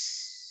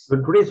yesterday's?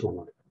 Today's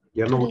one.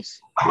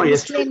 Today's. Oh,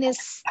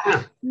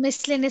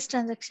 Miscellaneous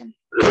transaction.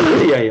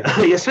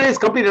 Yeah. Yesterday is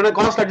completed. The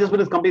cost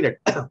adjustment is completed.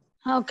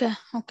 Okay.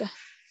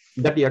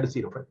 That you have to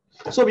see. Right?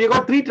 So we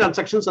got 3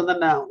 transactions, and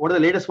then what is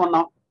the latest one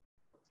now?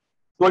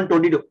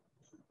 1222.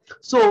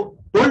 So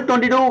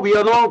 1222, we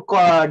are now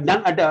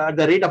done at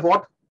the rate of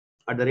what?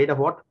 At the rate of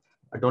what?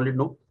 I told you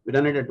no. We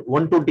done it at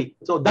 120.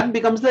 So that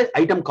becomes the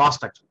item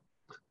cost actually.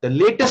 The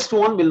latest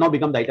one will now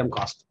become the item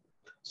cost.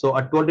 So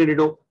at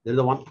 1222, there is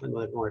the one.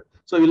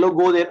 So we'll now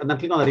go there and then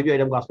click on the review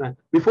item cost.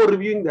 Before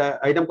reviewing the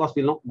item cost,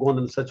 we'll now go on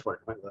and search for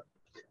it.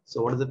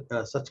 So what is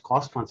it? Such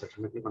cost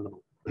transaction. Click on the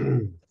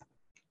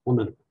 1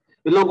 minute.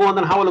 We'll now go on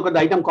and have a look at the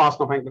item cost.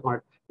 Now click on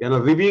it. We are now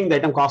reviewing the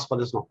item cost for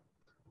this now.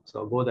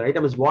 So go. The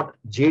item is what?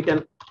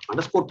 J10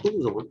 underscore 2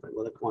 is the one.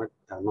 Go there, on it.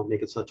 I'll not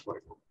make a search for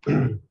it.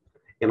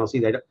 You know, see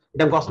the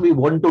item cost will be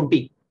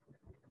 120,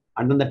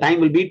 and then the time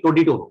will be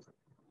 22 now.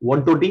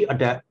 120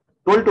 at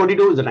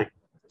 1222 is the time.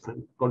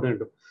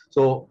 1222.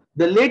 So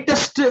the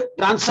latest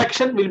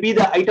transaction will be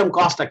the item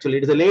cost. Actually,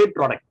 it is a late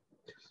product.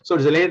 So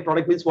it is a late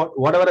product means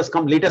whatever has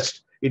come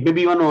latest. It may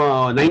be even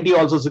 90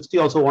 also, 60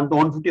 also,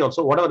 150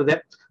 also, whatever is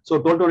there. So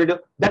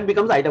 1222 that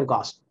becomes the item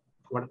cost.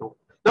 What now?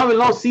 Now we'll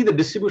now see the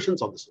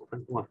distributions of this.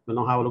 We'll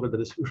now have a look at the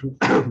distribution.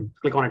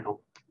 Click on it now.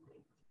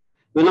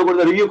 We'll now go to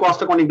the review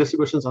cost accounting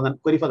distributions and then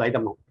query for the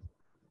item now.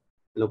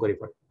 We'll query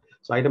for it.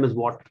 So item is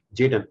what?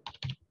 J10.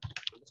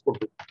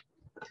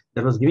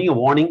 That was giving a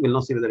warning. We'll now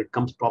see whether it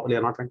comes properly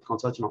or not. Click on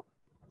search now.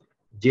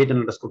 J10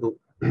 underscore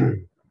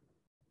 2.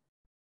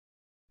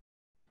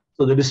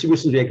 So the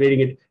distributions we are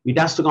creating it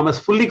has to come as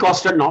fully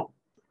costed now.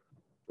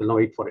 We'll now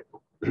wait for it.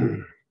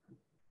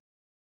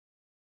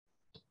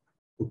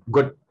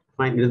 Good.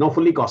 Fine. It is now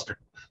fully costed.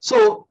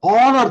 So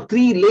all are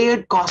 3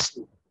 layered costs.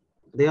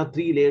 They are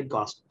 3 layered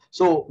costs.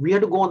 So we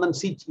have to go on and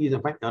see.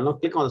 Fine. I'll now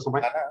click on this.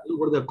 Fine. We'll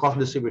go to the cost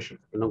distribution.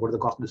 We'll now go to the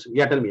cost distribution.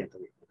 Yeah, tell me.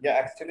 Yeah,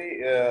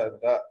 actually,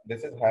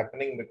 this is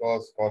happening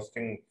because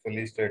costing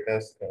fully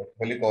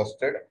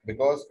costed.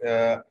 Because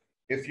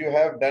if you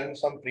have done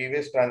some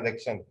previous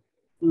transaction,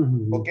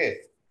 okay,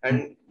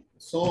 and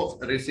so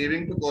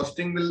receiving to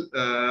costing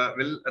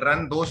will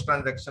run those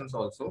transactions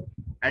also,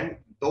 and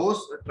those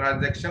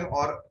transaction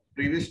or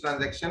previous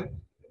transaction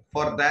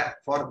for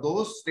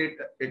those state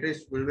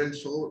we will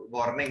show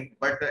warning,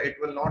 but it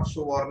will not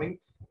show warning,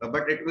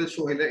 but it will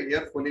show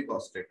here fully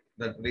costed.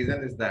 The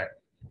reason is that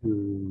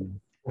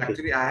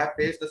actually I have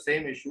faced the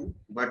same issue,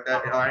 but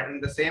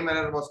and the same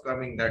error was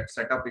coming, that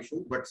setup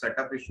issue, but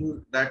setup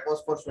issue that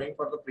was for showing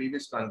for the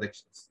previous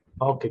transactions.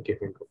 Okay.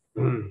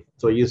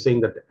 So you're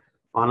saying that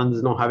Anand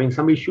is now having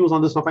some issues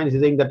on this. He's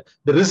saying that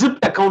the receipt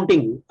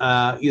accounting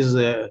is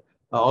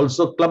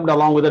also clubbed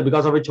along with it,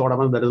 because of which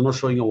there is no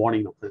showing a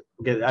warning.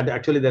 Okay,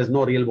 actually there is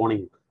no real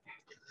warning.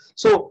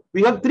 So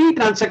we have 3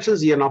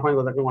 transactions here now.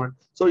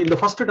 So in the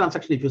first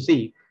transaction, if you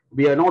see,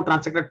 We are now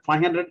transacted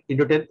 500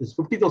 into 10 is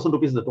 50,000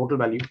 rupees, the total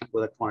value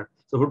for that point.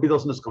 So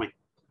 50,000 is coming.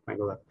 Fine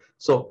with that.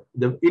 So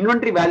the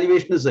inventory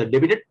valuation is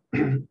debited,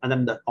 and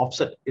then the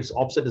offset is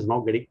now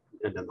getting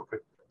and then okay.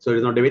 So it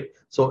is not debit.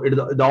 So it is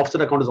the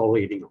offset account is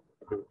already hitting now.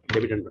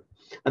 Debit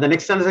and the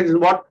next transaction is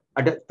what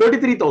at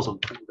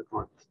 33,000.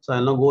 So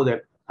I'll now go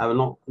there. I will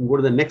now go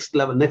to the next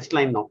level, next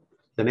line now.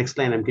 The next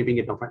line I'm keeping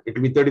it now. It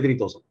will be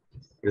 33,000.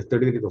 It is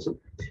 33,000.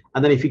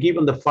 And then if you keep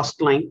on the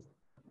first line,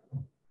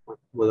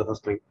 go the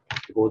first line,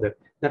 go there.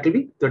 That will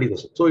be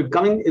 30,000. So it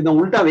coming in the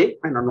ulta way.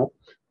 I don't know.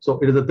 So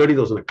it is the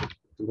 30,000 account.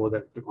 Go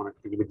there, click on it.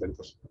 It will be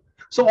 30,000.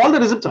 So all the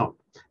receipts are on.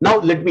 Now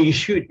let me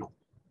issue it now.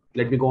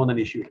 Let me go on and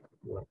issue it.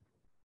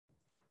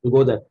 We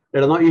go there.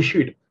 Let us now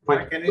issue it.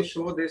 Fine. Can you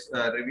show this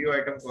review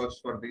item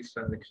cost for these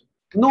transactions?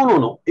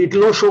 No. It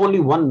will show only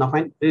one.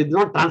 Fine. It is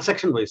not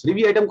transaction wise.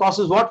 Review item cost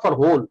is what for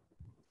whole.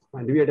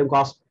 Fine. Review item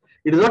cost.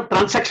 It is not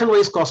transaction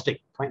wise costing.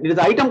 Fine. It is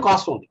item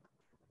cost only.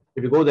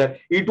 If you go there,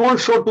 it won't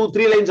show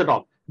 2-3 lines at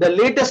all. The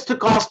latest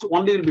cost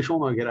only will be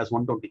shown over here as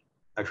 120.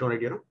 I shown it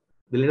here.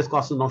 The latest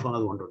cost is not shown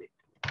as 120.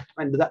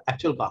 And the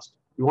actual cost.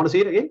 You want to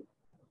see it again?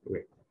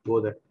 Wait. Go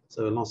there.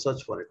 So we'll now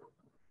search for it.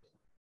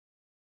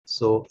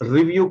 So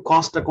review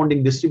cost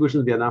accounting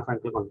distributions. We are now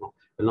click on now.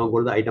 We'll now go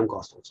to the item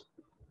cost also.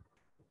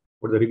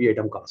 Go to the review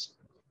item cost.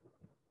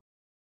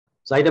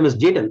 So item is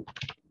J10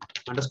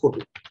 _2.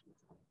 And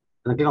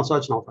then click on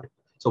search now. Fine.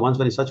 So once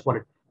when you search for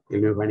it,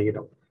 you'll be finding it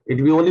out. It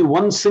will be only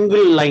one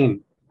single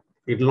line.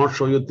 It will not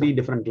show you 3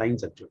 different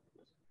lines actually.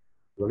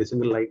 Only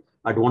single line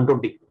at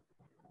 120.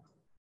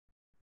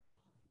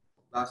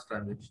 Last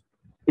transaction.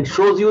 It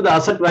shows you the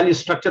asset value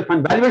structure.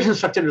 Fine. Valuation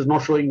structure is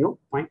not showing you.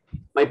 Fine.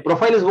 My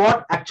profile is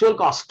what? Actual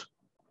cost.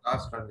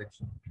 Last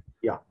transaction.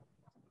 Yeah.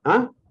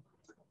 Huh?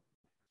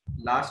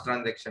 Last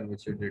transaction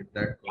which you did,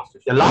 that cost.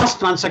 The last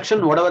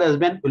transaction, whatever has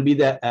been, will be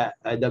the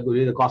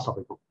cost of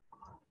it.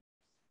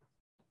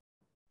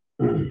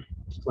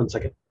 1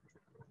 second.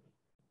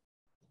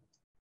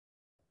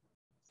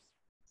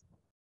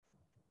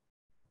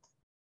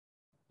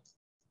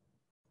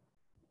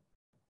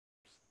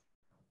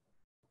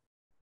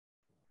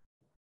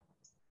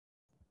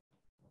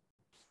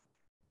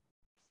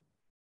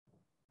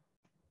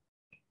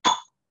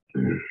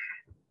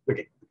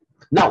 Okay.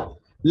 Now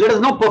let us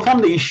now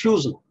perform the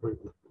issues.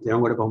 They are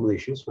going to perform the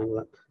issues.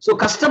 So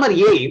customer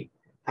A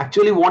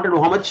actually wanted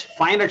how much?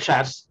 500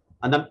 shares,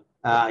 and then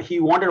he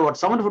wanted what?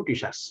 750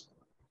 shares,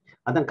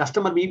 and then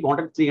customer B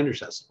wanted 300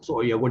 shares.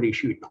 So you are going to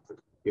issue it now.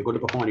 You are going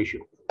to perform an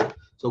issue.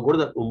 So go to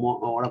the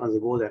what happens?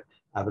 Go there.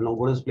 I will now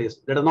go to this place.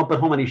 Let us now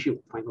perform an issue.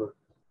 Fine.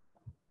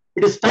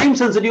 It is time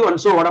sensitive,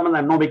 and so what happens?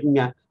 I'm now making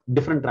a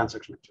different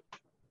transaction.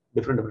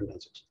 Different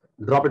transactions.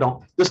 Drop it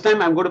down. This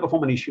time I'm going to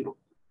perform an issue now.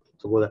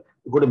 So go there.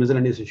 Go to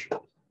miscellaneous issue.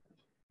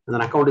 And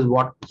then account is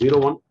what?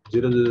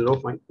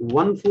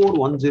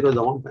 0100.1410 is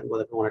the one. Go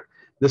there.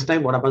 This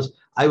time what happens?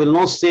 I will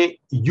now say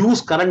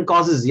use current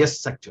cause is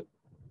yes actually.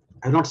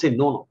 I will not say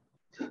no.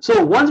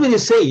 So once when you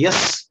say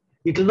yes,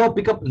 it will now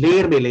pick up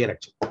layer by layer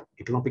actually.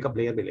 It will now pick up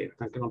layer by layer.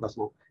 It's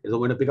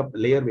going to pick up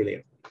layer by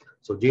layer.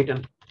 So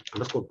J10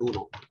 _2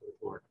 now.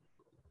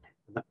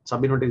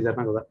 Subinventory is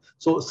there.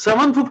 So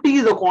 750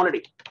 is the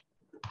quantity.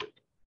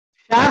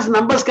 Shares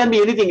numbers can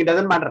be anything. It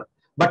doesn't matter.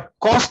 But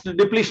cost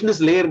depletion is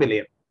layer by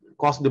layer.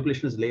 Cost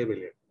depletion is layer by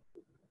layer.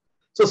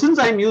 So since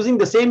I am using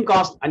the same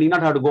cost, I need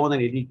not have to go on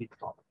and edit it.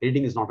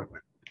 Editing is not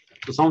required.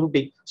 So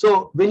 750.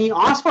 So when you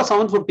ask for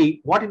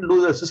 750, what it will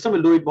do, the system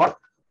will do it what?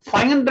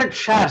 500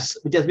 shares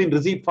which has been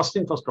received first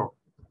in first round.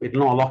 It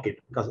will not allocate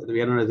because we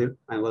are not received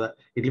and it will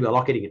be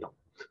allocating it now.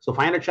 So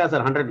 500 shares or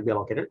 100 will be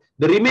allocated.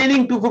 The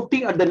remaining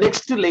 250 at the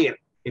next layer,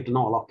 it will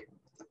now allocate.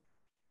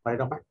 Right?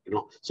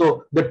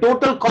 So the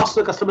total cost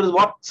to the customer is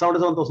what?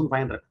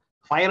 77,500.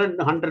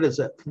 500 is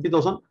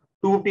 50,000.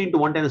 250 into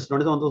 110 is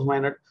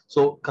 27,500.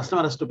 So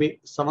customer has to pay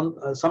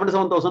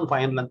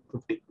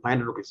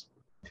 77,500 rupees.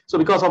 So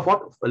because of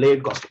what?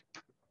 Layered cost.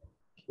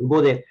 You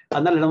go there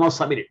and then let us now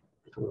submit it.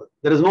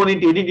 There is no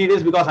need to edit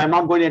details because I'm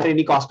not going to enter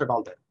any cost at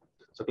all there.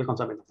 So click on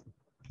submit.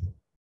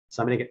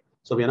 Submitting it.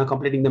 So we are now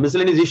completing the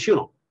miscellaneous issue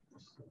now.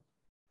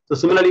 So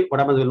similarly, what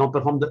happens? We will now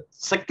perform the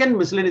second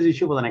miscellaneous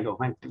issue for the next.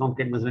 Fine. Click on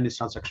create miscellaneous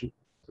transaction.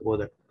 So go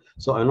there.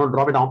 So I will now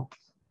drop it down.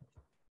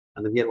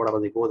 And then here, what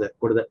happens? We go there.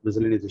 Go to the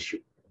miscellaneous issue.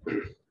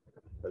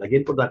 Well,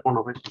 again, put the account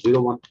of it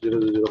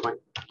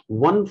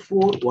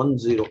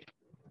 0100.1410.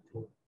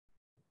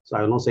 So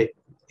I will now say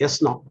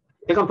yes now.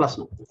 Click on plus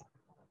now.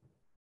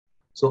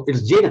 So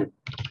it's J10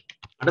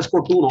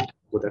 _2 now.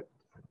 Go there.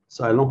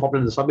 So I will now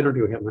populate the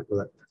subinventory here.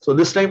 So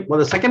this time for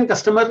the second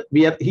customer,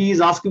 he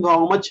is asking for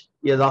how much?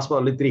 He has asked for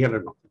only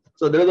 300 now.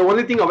 So there is the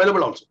only thing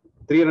available also.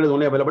 300 is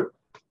only available.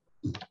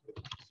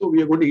 So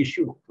we are going to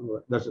issue now.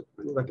 That's it.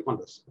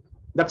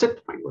 That's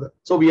it.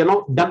 So we are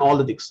now done all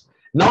the things.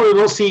 Now you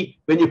will see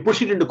when you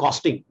push it into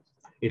costing,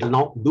 it will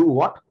now do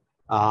what?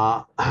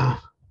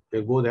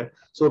 You go there.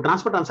 So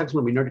transfer transaction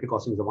of minority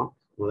costing is the one.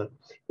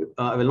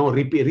 I will now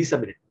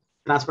resubmit it.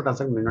 Transfer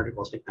transaction minority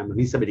costing. I'm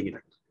resubmitting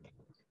it.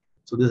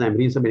 So this I'm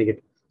resubmitting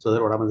it. So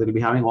that what happens? It will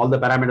be having all the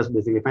parameters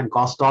basically fine.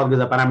 Cost org is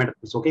a parameter.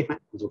 It's okay, fine.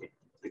 It's okay.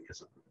 Thank you,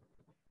 sir.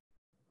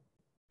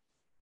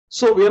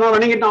 So we are now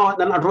running it now.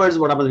 Then afterwards,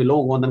 what happens?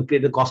 We'll go and then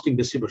create the costing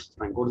distribution.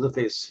 Fine. Go to the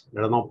phase.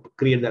 Let us now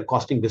create the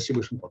costing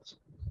distribution for this.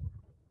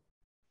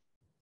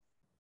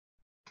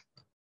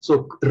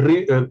 So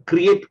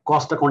create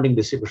cost accounting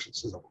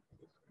distributions.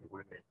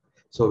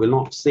 So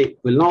we'll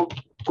now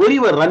query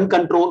our run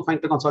control. Fine.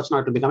 Click on search now.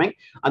 It will be coming.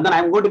 And then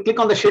I'm going to click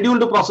on the schedule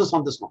to process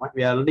on this now.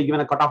 We are already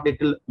given a cutoff date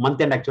till month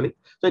end actually.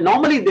 So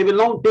normally they will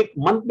now take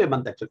month by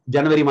month actually.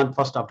 January month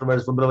first,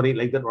 afterwards February,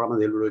 like that. They'll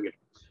be doing it.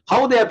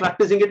 How they are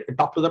practicing it,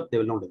 talk to them, they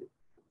will not do it.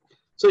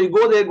 So you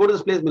go there, go to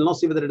this place, we'll now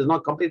see whether it is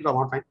not completed or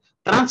not. Fine.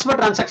 Transfer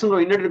transaction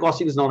for inventory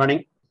costing is now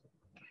running.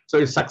 So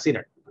it's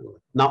succeeded.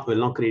 Now we'll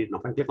now create it now.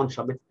 Fine. Click on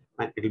submit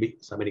and it will be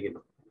submitting it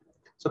now.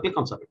 So click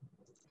on submit.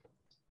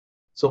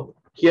 So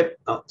here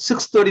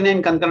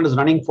 639 concurrent is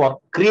running for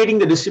creating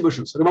the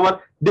distributions.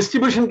 Remember,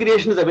 distribution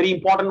creation is a very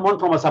important one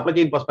from a supply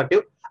chain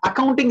perspective.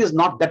 Accounting is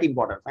not that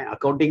important. Fine.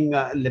 Accounting,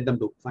 let them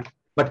do. Fine.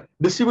 But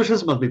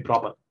distributions must be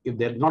proper. If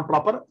they're not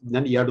proper,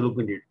 then you have to look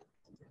into it.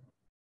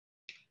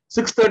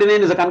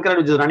 639 is a concurrent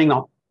which is running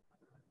now.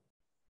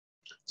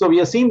 So we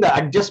have seen the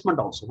adjustment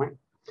also. Right?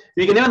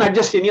 We can even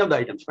adjust any of the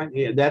items.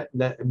 Right? That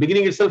the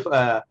beginning itself,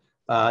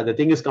 the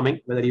thing is coming,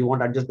 whether you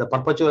want to adjust the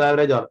perpetual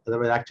average or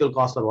the actual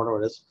cost or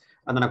whatever it is,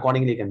 and then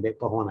accordingly you can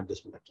perform an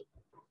adjustment. Actually.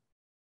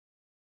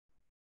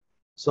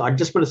 So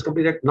adjustment is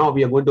completed. Now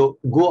we are going to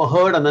go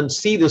ahead and then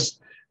see this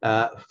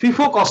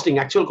FIFO costing,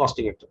 actual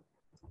costing actually.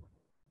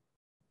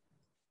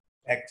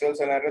 Actual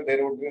scenario,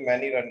 there would be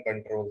many run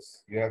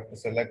controls. You have to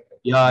select.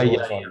 Yeah.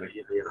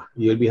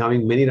 You'll be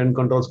having many run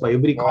controls for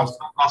every cost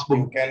book.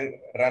 You can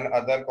run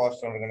other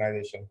cost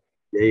organization.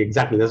 Yeah,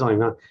 exactly. That's what I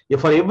mean. Yeah,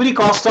 for every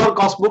cost or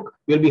cost book,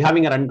 we'll be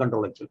having a run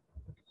control actually.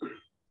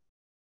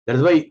 That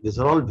is why these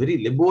are all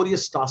very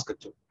laborious tasks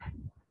actually.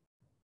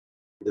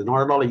 It is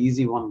not at all an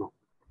easy one now.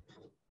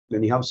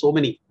 When you have so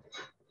many.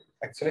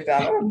 Actually, the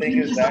other thing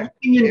is that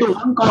into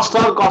one cost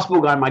or cost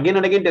book, I'm again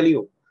and again telling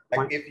you.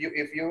 Like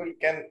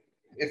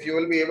if you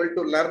will be able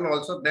to learn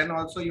also, then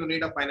also you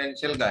need a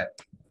financial guy.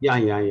 Yeah.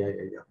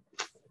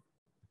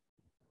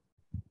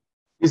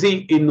 You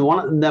see, in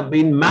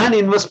Man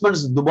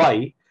Investments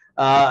Dubai,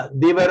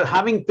 they were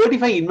having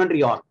 35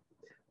 inventory org.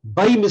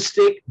 By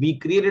mistake, we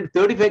created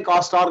 35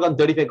 cost org on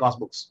 35 cost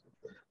books.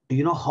 Do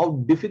you know how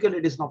difficult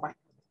it is now?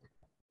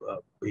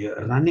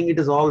 Running it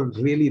is all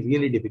really,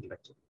 really difficult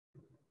actually.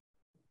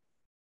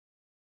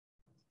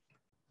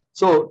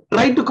 So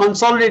try to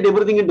consolidate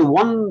everything into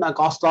one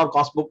cost or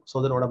cost book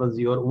so that what happens,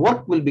 your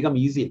work will become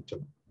easy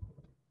actually.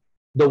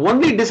 The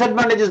only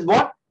disadvantage is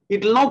what?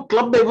 It will now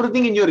club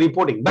everything in your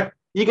reporting, but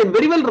you can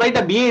very well write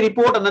a BA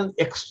report and then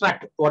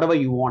extract whatever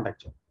you want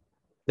actually.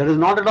 That is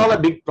not at all a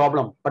big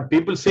problem, but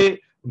people say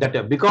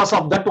that because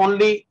of that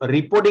only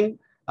reporting,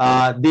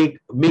 they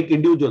make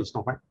individuals.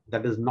 No,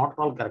 that is not at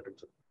all correct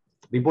actually.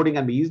 Reporting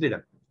can be easily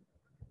done.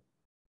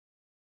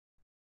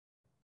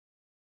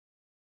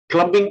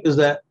 Clubbing is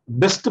the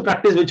best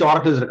practice which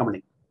Oracle is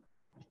recommending.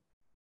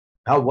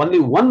 Have only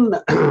one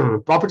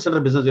profit center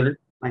business unit,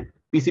 right?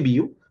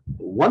 PCBU,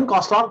 one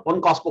cost org,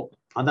 one cost book,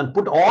 and then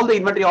put all the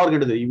inventory org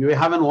into it. You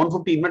have an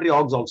 150 inventory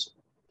orgs also.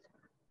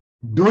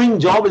 Doing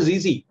job is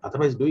easy,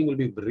 otherwise doing will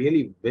be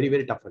really very,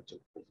 very tough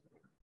actually.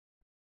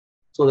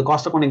 So the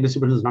cost accounting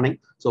distribution is running.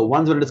 So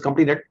once it is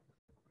completed,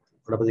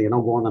 what happens? You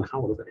now go on and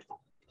have a look at it now.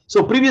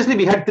 So previously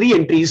we had 3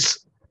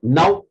 entries.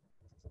 Now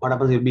what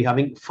happens? You'll be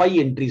having 5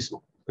 entries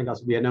now.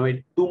 Because we are now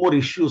 2 more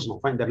issues now.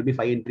 Fine, there will be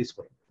 5 entries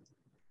for it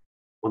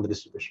on the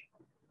distribution.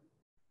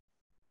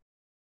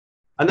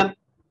 And then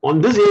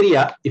on this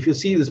area, if you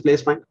see this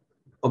place, fine.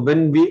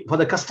 When we for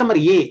the customer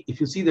A, if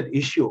you see that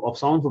issue of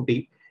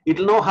 750, it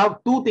will now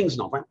have 2 things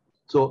now. Fine.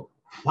 So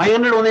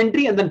 500 on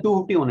entry and then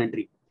 250 on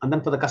entry. And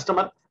then for the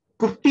customer,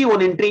 50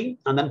 on entry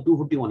and then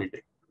 250 on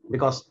entry.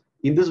 Because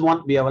in this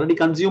one, we have already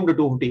consumed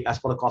 250 as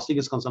far as costing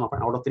is concerned.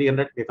 Out of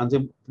 300, we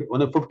consume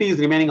 50 is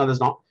remaining on this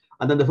now.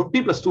 And then the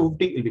 50 plus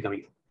 250 will be coming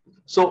in.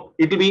 So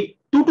it will be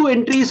 2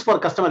 entries for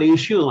customer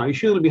issues. Now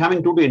issues will be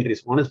having 2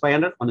 entries. One is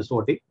 500, one is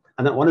 250,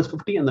 and then one is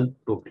 50, and then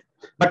 250.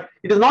 But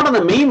it is not on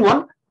the main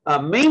one.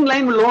 Main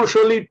line will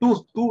surely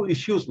two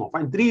issues now.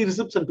 Fine, 3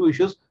 receipts and 2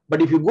 issues.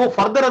 But if you go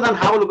further and then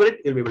have a look at it,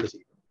 you'll be able to see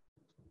it.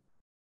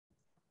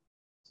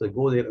 So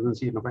go there and then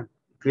see it. Fine.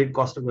 Create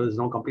cost is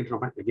now complete.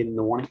 Fine. Again in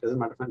the morning, doesn't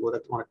matter. Fine. Go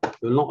there tomorrow.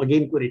 You will now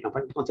again query it.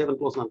 Fine. Once I will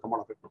close and come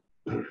out of it.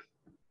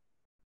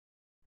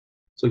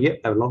 So here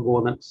I will now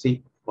go and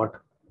see what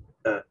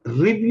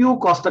review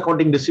cost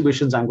accounting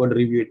distributions. I'm going to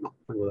review it now.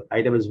 The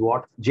item is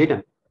what?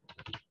 J10.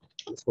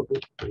 Let's go to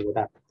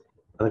that.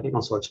 Okay,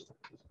 now search.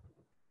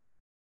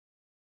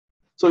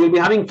 So you'll be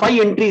having 5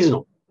 entries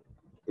now.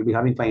 You'll be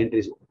having 5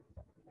 entries now.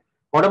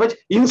 What of which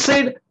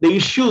inside the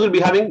issues will be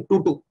having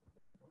 2.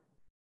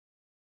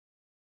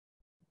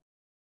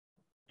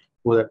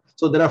 Go there.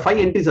 So there are 5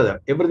 entries are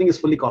there. Everything is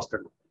fully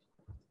costed now.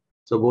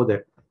 So go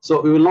there.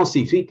 So we will now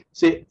see.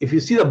 Say if you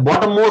see the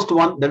bottommost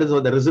one, that is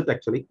the receipt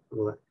actually.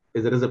 Go there.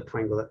 Is the receipt,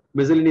 fine, go there.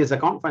 Miscellaneous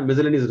account, fine,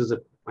 miscellaneous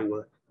receipt, fine, go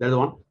there. That is the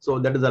one. So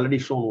that is already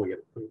shown over here.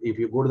 If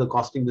you go to the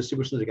costing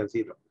distributions, you can see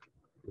it.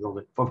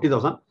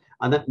 50,000.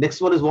 And then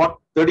next one is what?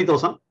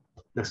 30,000.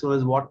 Next one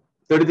is what?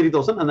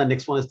 33,000, and the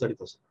next one is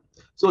 30,000.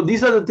 So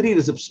these are the three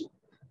receipts.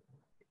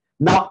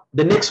 Now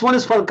the next one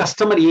is for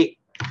customer A.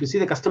 If you see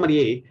the customer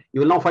A, you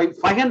will now find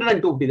 500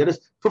 and 250. That is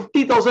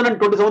 50,000 and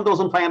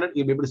 27,500.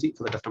 You'll be able to see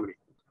for the customer A.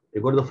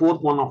 You go to the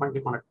fourth one, now and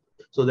click on it.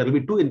 So there will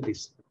be two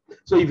entries.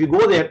 So if you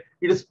go there,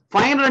 it is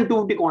 500 and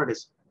 250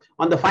 quantities.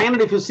 On the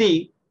 500, if you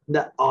see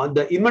the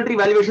inventory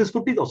valuation is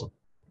 50,000.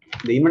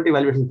 The inventory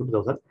valuation is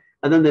 50,000.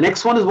 And then the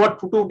next one is what?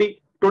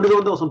 250,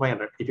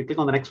 27,500. If you click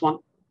on the next one,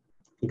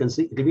 you can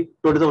see it will be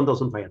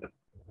 27,500.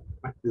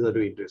 Right? These are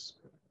two entries.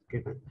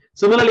 Okay. Fine.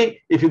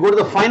 Similarly, if you go to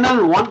the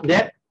final one,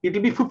 there it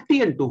will be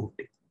 50 and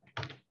 250.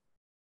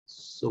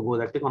 So go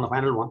there, click on the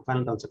final one,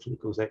 final transaction.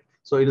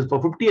 So it is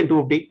for 50 and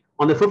 250.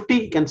 On the 50,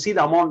 you can see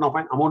the amount now.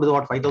 Amount is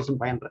what?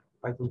 5,500.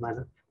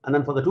 5,500. And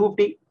then for the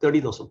 250,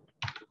 30,000.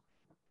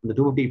 The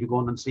 250, if you go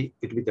on and see,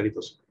 it will be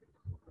 30,000.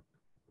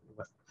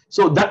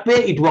 So that way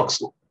it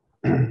works now.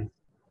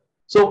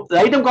 So the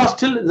item cost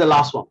still is the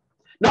last one.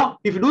 Now,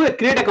 if you do a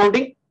create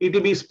accounting, it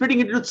will be splitting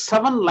it into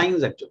 7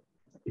 lines actually.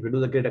 If you do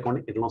the create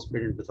accounting, it will not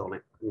split into 7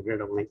 lines.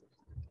 Create accounting.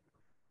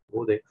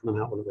 Go there and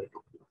have a look at it.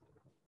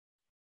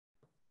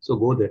 So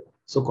go there.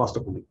 So cost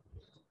accounting.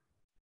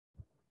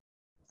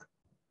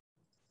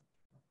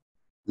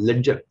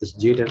 Ledger is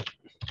J10.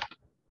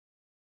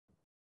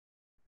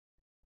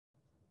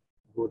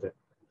 Go there.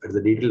 That's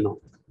the detail now.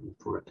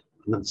 Product.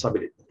 And then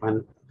submit it.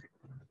 Final.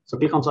 So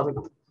click on submit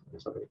now.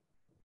 Submit.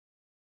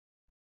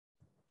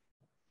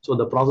 So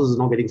the process is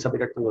now getting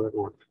submitted.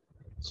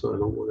 So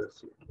now go there.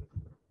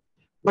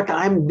 But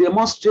I'm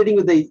demonstrating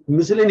with the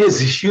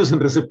miscellaneous issues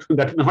and receipt.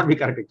 That may not be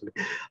correct actually.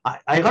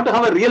 I have to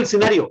have a real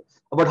scenario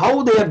about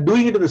how they are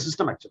doing it in the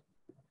system actually.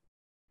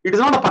 It is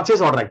not a purchase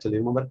order actually,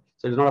 remember?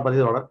 So it is not a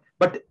purchase order.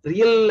 But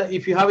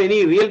if you have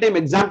any real-time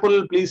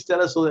example, please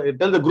tell us, so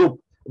tell the group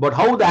about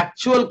how the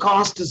actual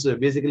cost is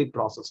basically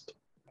processed.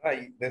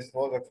 This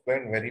was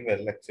explained very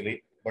well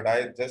actually, but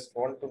I just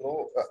want to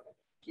know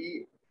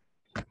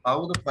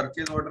how the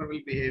purchase order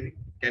will behave.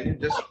 Can you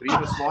just brief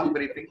a small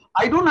briefing?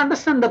 I don't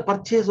understand the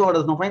purchase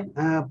orders. No, fine.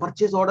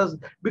 Purchase orders,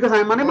 because I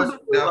am unable to.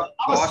 The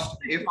cost,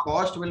 if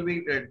cost will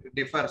be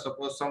differ,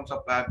 suppose some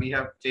supplier, we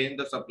have changed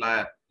the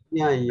supplier.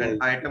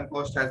 And item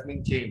cost has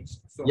been changed.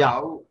 So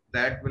how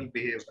that will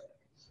behave?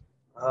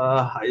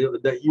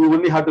 You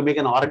only have to make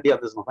an R&D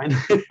of this, no, fine.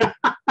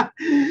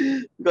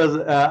 Because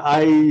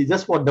I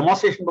just for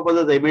demonstration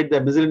purposes, I made the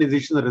miscellaneous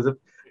issues receipt.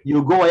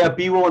 You go via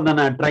PO and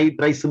then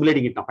try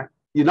simulating it now, fine.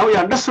 You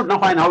understood now,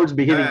 fine, how it's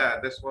behaving. Yeah,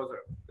 this was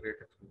a great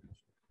explanation.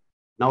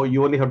 Now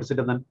you only have to sit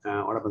and then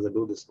what happens? I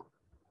do this now.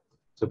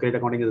 So create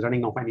accounting is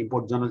running now, fine.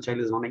 Import journal child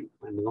is running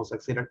and is now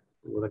succeeded.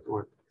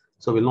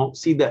 So we'll now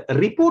see the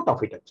report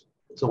of it actually.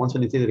 So once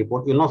when you see the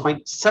report, you'll now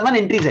find 7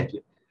 entries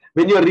actually.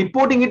 When you are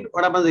reporting it,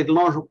 what happens? It will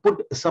now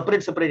put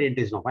separate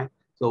entries now, fine.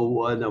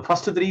 So the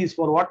first 3 is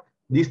for what?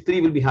 These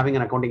 3 will be having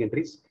an accounting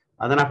entries.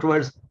 And then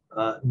afterwards,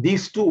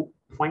 these 2,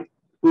 fine.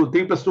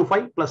 3 plus 2,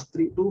 5 plus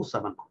 3, 2,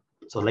 7.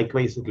 So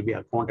likewise, it will be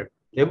accounted.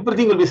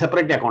 Everything will be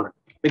separately accounted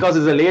because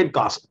it's a layered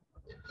cost.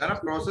 And a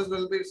process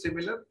will be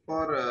similar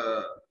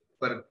for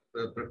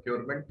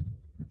procurement.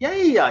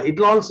 Yeah, it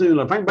will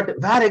also fine. But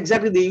where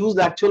exactly they use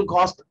the actual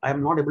cost, I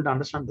am not able to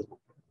understand this one.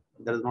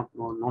 That is not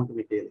known to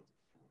me clearly.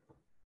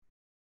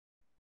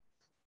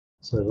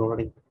 So it's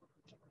already.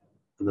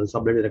 And then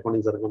subletted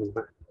accountings are coming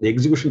back. The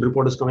execution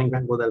report is coming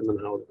back. Go there and have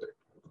a look at it.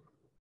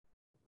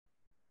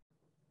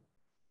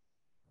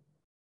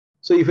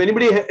 So if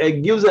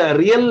anybody gives a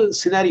real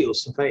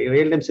scenarios,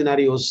 real-time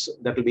scenarios,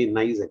 that will be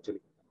nice actually.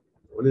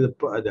 Only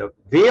the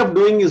way of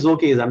doing is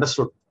okay, is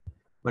understood,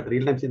 but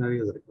real-time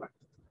scenarios are required.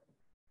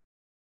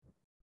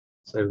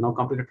 So it's now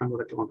completed.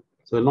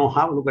 So we'll now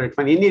have a look at it.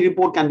 Fine. Any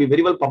report can be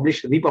very well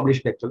published,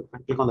 republished actually.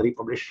 Click on the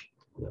republish.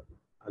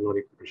 I'll now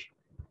republish.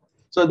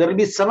 So there will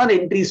be 7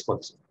 entries for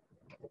this.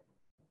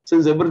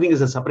 Since everything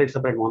is a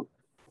separate one.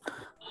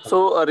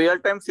 So a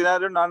real-time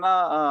scenario,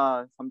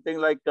 Nana, something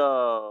like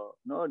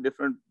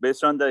different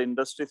based on the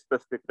industry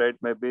specific, right?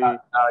 Maybe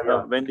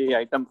when the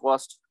item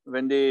cost,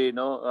 when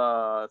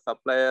the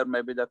supplier,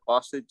 maybe the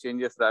cost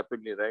changes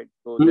rapidly, right?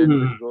 So then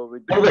we'll go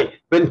with.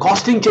 When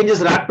costing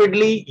changes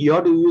rapidly, you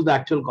have to use the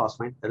actual cost,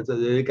 right? That's a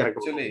very correct.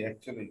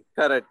 Actually.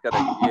 Correct.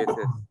 Yes.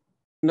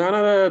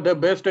 Nana, the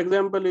best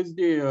example is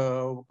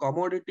the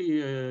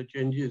commodity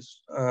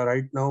changes.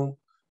 Right now,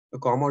 the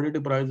commodity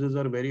prices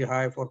are very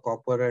high for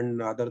copper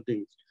and other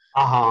things.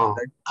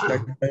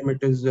 That time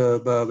it is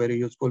very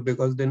useful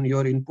because then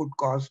your input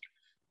cost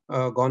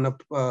gone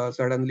up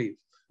suddenly,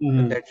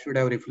 and that should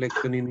have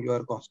reflection in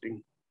your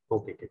costing.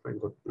 Okay, fine,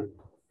 good.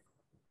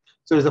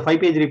 So it's a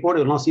 5-page report.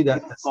 You'll now see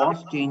that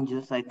cost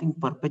changes. I think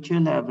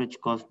perpetual average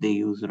cost they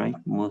use, right?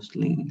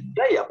 Mostly.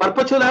 Yeah.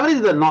 Perpetual average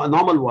is the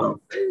normal one.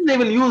 They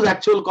will use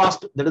actual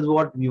cost. That is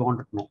what we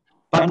wanted to know.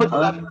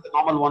 Perpetual average is the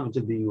normal one which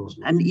is being used.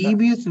 And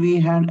EBS we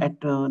had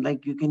at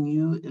like you can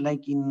use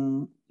like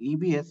in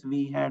EBS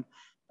we had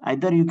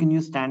either you can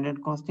use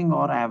standard costing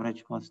or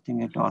average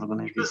costing at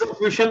organization.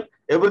 Substitution,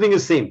 everything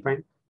is same,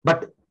 fine.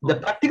 But the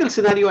practical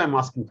scenario I'm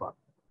asking for.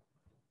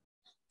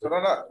 So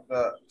Nana,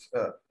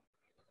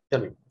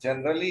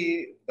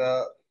 generally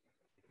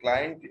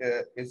client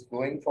is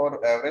going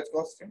for average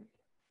costing?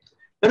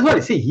 That's why,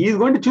 see, he is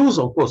going to choose,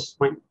 of course.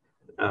 Fine.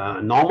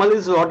 Normal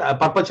is what a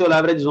perpetual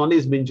average is only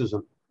is being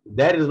chosen.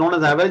 There is known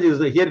as average,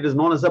 here it is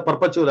known as a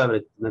perpetual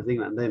average.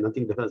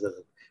 Nothing difference.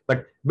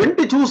 But when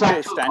to choose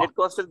actual standard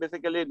cost is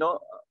basically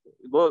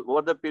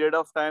over the period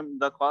of time,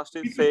 the cost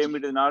is same,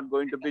 it is not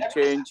going to be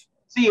changed.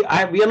 See,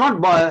 we are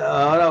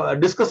not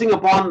discussing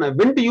upon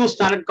when to use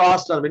standard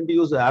cost or when to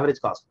use average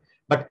cost.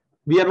 But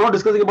we are not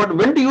discussing about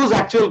when to use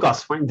actual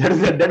cost. Fine. That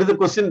is the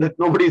question that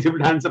nobody is able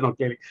to answer now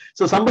clearly.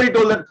 So somebody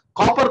told that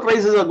copper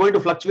prices are going to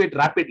fluctuate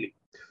rapidly.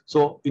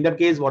 So in that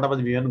case, what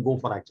happens? We can go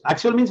for actual.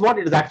 Actual means what?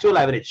 It is actual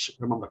average.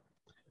 Remember,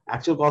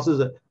 actual cost is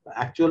the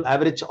actual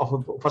average of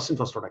a first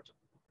product.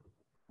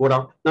 Go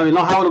down. Now we'll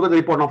now have a look at the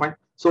report now. Fine.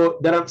 So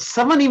there are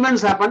 7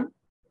 events happen.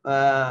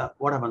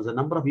 What happens? The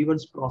number of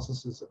events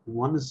processes.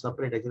 One is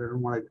separate. Actually, I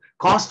don't want to.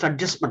 Cost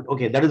adjustment.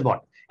 Okay, that is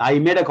what I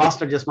made a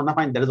cost adjustment. Now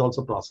fine, that is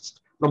also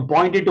processed. From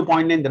point 8 to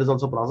point 9, that is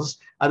also processed.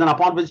 And then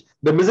upon which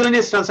the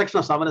miscellaneous transaction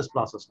of 7 is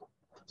processed.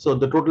 So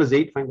the total is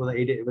 8. Fine, for the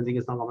 8, everything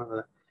is now coming with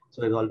that.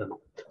 So it's all done now.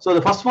 So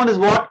the first one is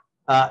what?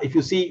 If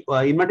you see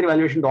inventory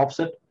valuation to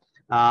offset,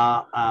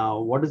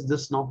 what is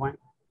this now? Fine.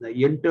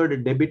 The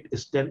entered debit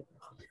is 10.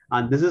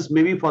 And this is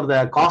maybe for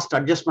the cost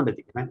adjustment, I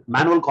think. Right?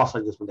 Manual cost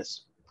adjustment,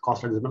 yes.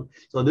 Cost adjustment.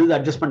 So this is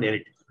adjustment error.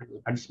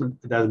 Adjustment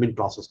that has been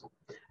processed now.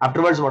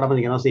 Afterwards, what happens?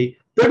 You can now see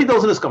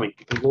 30,000 is coming.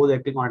 You can go there,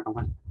 click on it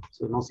now.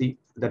 So you now see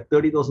that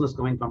 30,000 is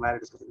coming from where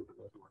it is coming.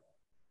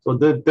 So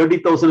the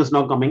 30,000 is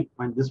now coming.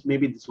 And this may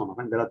be this one.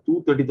 And there are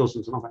two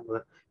 30,000s now.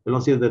 You now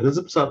see the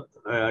receipts are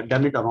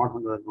done it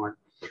or not.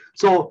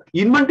 So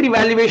inventory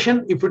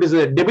valuation, if it is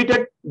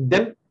debited,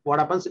 then what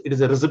happens? It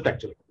is a receipt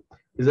actually.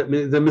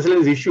 The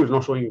miscellaneous issue is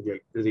not showing you here.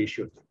 It is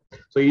issue.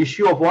 So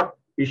issue of what?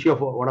 Issue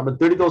of what about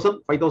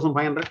 30,000,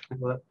 5,500.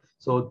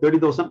 So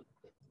 30,000,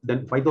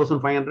 then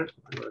 5,500.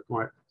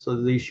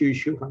 So the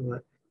issue.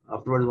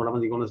 Afterwards, what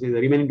happens? You're going to see the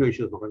remaining 2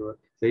 issues.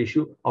 The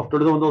issue of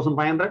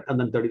 27,500 and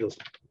then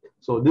 30,000.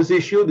 So this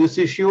issue, this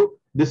issue,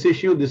 this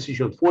issue, this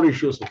issue. 4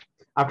 issues now.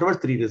 Afterwards,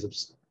 3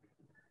 receipts.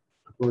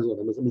 Afterwards, what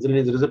happens?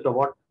 Miscellaneous receipt of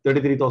what?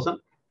 33,000,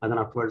 and then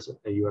afterwards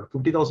you are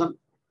 50,000,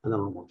 and then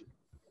one more.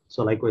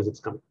 So likewise, it's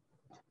coming.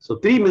 So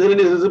 3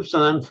 miscellaneous receipts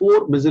and then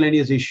 4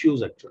 miscellaneous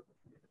issues actually.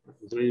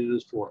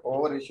 Miscellaneous 4.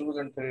 4 issues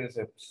and 3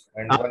 receipts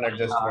and 1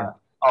 adjustment.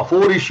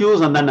 4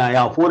 issues and then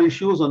 4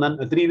 issues and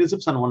then 3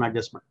 receipts and 1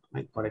 adjustment.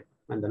 Right? Correct.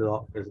 And that is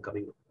all is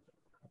coming.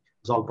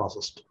 It's all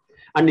processed.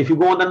 And if you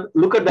go on and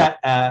look at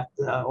that,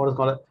 what is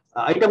called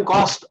item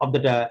cost of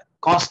the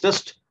cost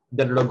test,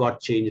 that would have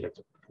got changed.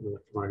 Actually.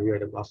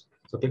 Item cost.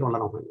 So click on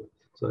that.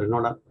 So it's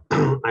not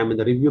a, I'm in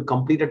the review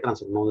completed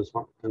transaction. No, this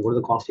one. And go to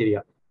the cost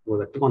area. Go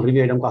there. Click on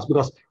review item cost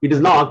because it is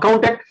now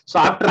accounted. So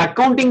after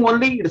accounting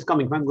only, it is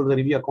coming. Fine. Go to the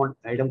review account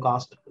item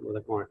cost. Go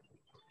there.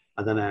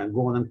 And then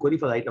go on and query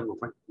for the item.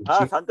 Fine.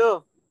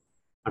 Santu.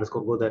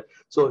 Underscore go there.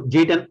 So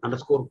J10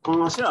 underscore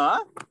cost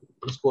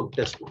underscore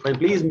test. Fine.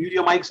 Please mute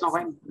your mics now.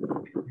 Fine.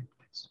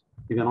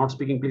 If you're not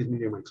speaking, please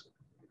mute your mics.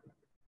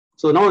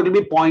 So now it will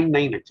be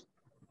 0.9 actually.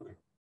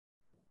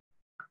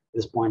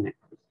 This 0.9.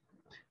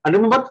 And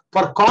remember,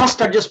 for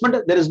cost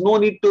adjustment, there is no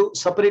need to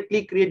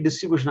separately create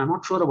distribution. I'm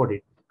not sure about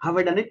it. Have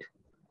I done it?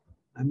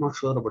 I'm not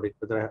sure about it.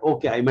 Whether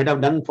okay, I might have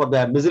done for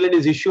the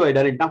miscellaneous issue. I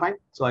done it now. Fine.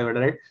 So I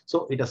done it.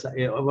 So it is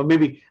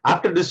maybe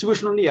after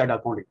distribution only I had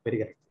accounted. Very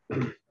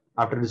correct.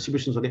 After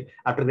distribution only,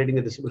 after getting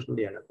the distribution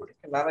only I had accounted.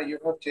 Nana, you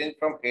have changed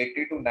from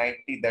 80 to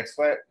 90. That's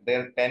why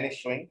there 10 is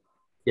showing.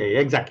 Yeah,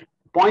 exactly.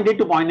 0.8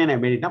 to 0.9 I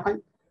made it now.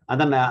 Fine.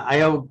 And then I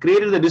have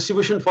created the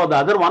distribution for the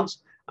other ones,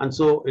 and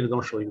so it is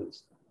not showing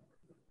this.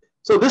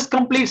 So this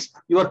completes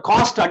your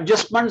cost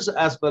adjustments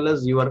as well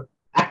as your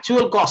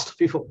actual cost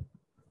FIFO.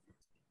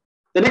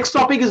 The next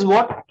topic is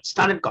what?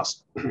 Standard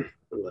cost.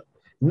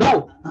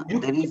 Now,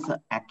 there is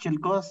actual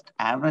cost,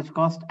 average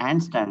cost,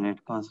 and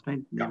standard cost,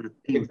 right?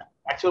 Exactly.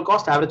 Actual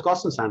cost, average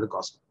cost, and standard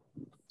cost.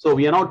 So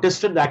we have now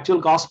tested the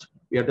actual cost.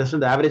 We have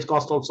tested the average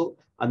cost also,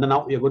 and then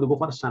now we are going to go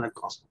for a standard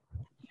cost.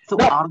 So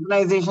now,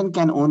 organization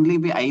can only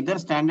be either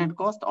standard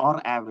cost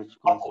or average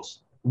cost. Of course.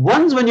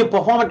 Once when you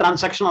perform a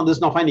transaction on this,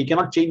 now fine, you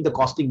cannot change the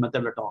costing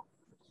method at all.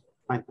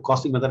 Fine, the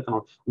costing method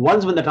cannot.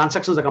 Once when the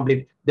transactions are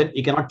complete, then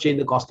you cannot change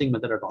the costing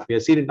method at all. We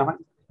have seen it now.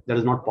 That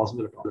is not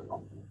possible at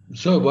all.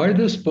 So why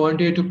does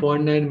 0.8 to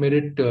 0.9 made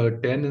it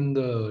 10 in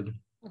the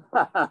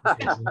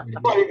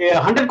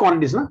 100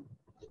 quantities, no?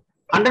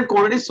 100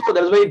 quantities. So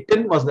that's why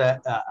 10 was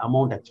the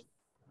amount actually.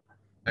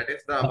 That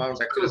is the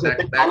amount actually.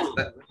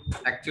 That's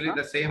actually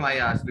the same I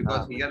asked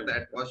because here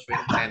that was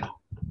showing 10.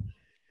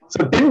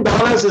 So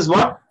 $10 is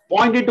what?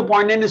 0.8 to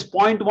 0.9 is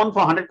 0.1 for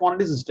 100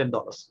 quantities is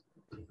 $10.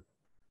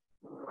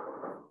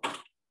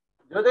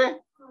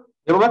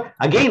 Remember,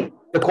 again,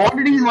 the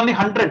quantity is only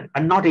 100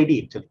 and not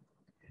 80 actually.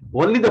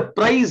 Only the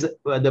price,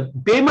 the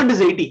payment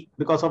is 80,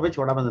 because of which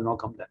what happens is no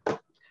come there.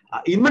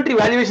 Inventory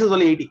valuation is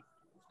only 80.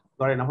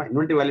 Got enough?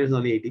 Inventory valuation is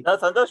only 80.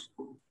 Santosh.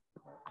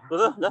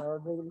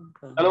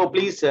 Hello,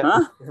 please. Your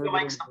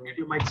mics.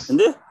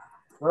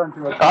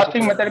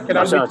 Costing method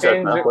cannot be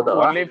changed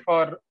only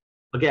for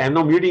Okay, I'm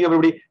now muting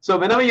everybody. So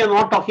whenever you're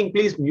not talking,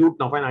 please mute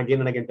now. Fine, again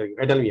and again.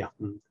 I tell you,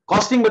 yeah.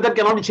 Costing method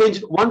cannot be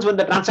changed once when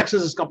the transaction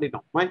is complete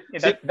now. Fine.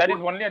 Yeah, that is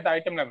only at the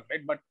item level,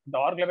 right? But the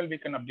org level we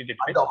can update it.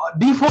 Right?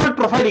 Default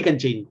profile you can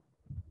change.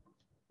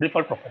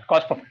 Default profile,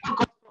 cost profile.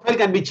 Cost profile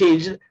can be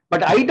changed,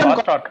 but item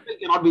cost profile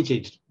cannot be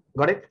changed.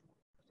 Got it?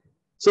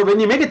 So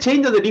when you make a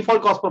change of the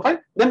default cost profile,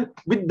 then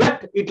with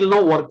that it will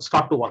now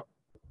start to work.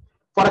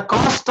 For a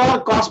cost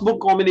or cost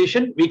book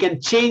combination, we can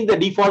change the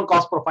default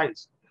cost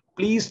profiles.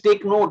 Please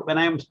take note when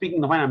I am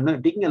speaking.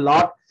 I'm taking a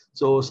lot,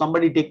 so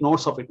somebody take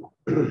notes of it now.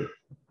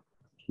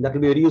 That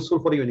will be very useful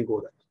for you when you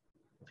go there.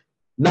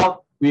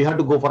 Now we have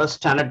to go for a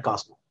standard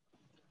cost now.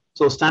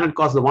 So standard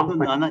cost, the one.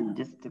 No,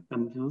 just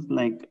confused.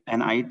 Like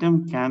an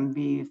item can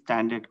be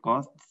standard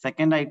cost,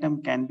 second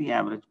item can be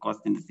average cost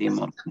in the same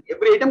org.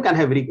 Every item can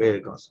have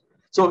very cost.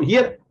 So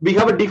here we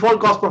have a default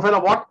cost profile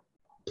of what?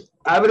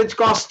 Average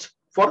cost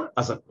for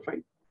asset,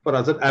 right? For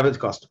asset average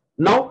cost.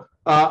 Now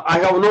I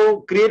have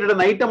now created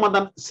an item and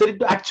then set it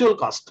to actual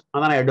cost,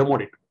 and then I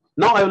demoed it.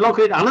 Now I will now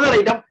create another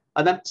item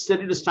and then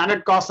set it to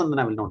standard cost, and then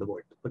I will now demo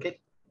it. Okay.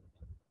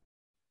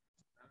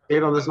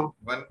 Clear on this now?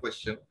 One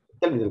question.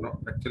 Tell me. No,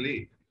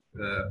 actually,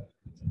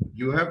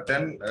 you have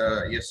done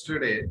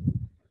yesterday.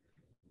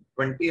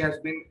 20 has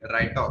been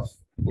write-off.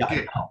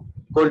 Okay.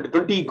 Yeah.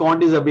 20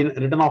 quantities have been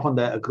written off on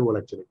the accrual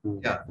actually.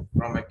 Yeah,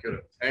 from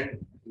accurate.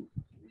 And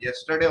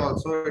yesterday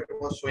also it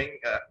was showing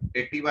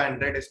 80 by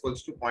 100 is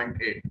equals to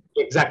 0.8.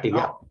 Exactly.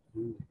 Now,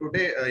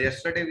 today,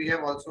 yesterday we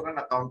have also run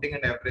accounting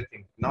and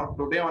everything. Now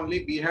today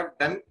only we have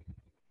done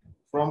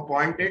from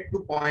 0.8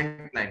 to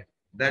 0.9.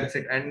 That's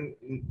it, and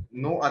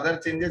no other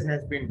changes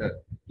has been done.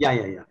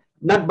 Yeah.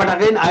 Not,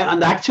 but again, on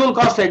the actual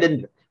cost I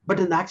didn't. But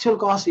in the actual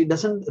cost, it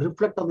doesn't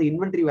reflect on the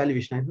inventory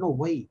valuation. I don't know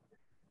why.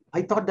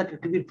 I thought that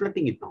it will be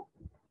reflecting it now.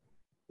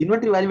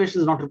 Inventory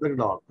valuation is not reflected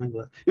at all.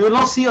 You will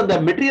not see on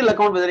the material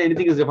account whether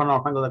anything is different or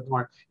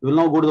not. You will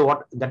now go to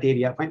the that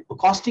area. Fine.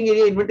 Costing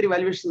area, inventory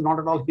valuation is not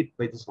at all hit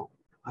by this now.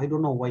 I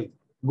don't know why.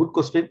 Good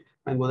question.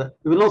 Fine, go there.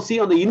 You will now see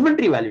on the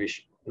inventory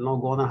valuation. You will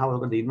now go and have a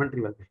look at the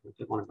inventory valuation.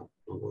 Click on it now.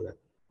 Go there.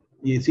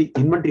 You see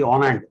inventory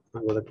on hand.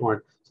 So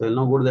you'll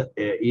now go to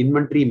the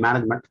inventory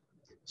management.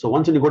 So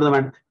once you go to the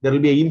man, there will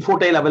be an info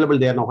tile available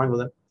there now. Fine, go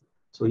there.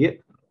 So here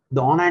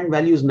the on hand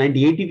value is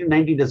 90, 80 to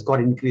 90. It has got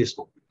increased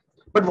now.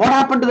 But what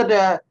happened to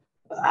that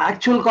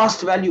actual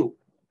cost value?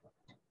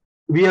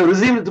 We have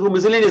received it through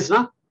miscellaneous,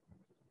 na?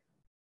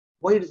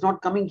 Why it is not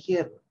coming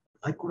here?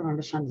 I couldn't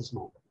understand this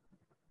now.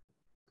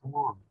 Come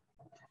on.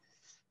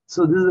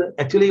 So this is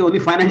actually only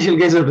financial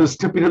guys have to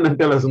step in and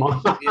tell us now.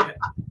 Yeah.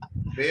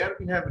 Where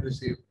we have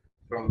received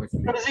from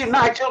miscellaneous? Received,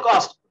 na, actual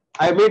cost.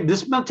 I made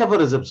this much of a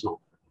receipts now.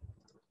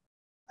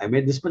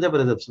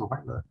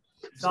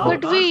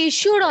 But we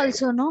issued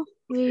also, no?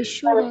 We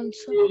issued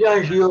also. Yeah,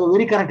 you are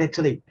very correct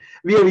actually.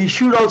 We have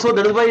issued also.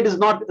 That is why it is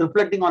not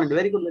reflecting on it.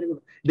 Very good, very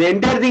good. The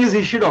entire thing is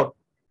issued out.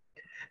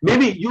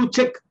 Maybe you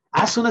check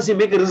as soon as you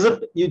make a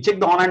receipt, you check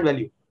the on-hand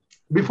value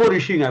before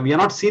issuing. We have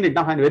not seen it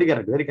now. Very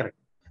correct, very correct.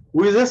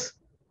 Who is this?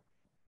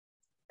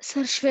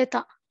 Sir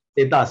Shweta.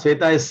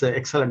 Shweta is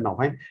excellent now.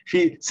 Fine.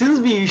 Since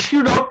we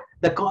issued out,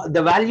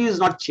 the value is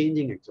not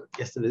changing actually.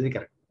 Yes, very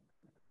correct.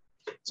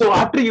 So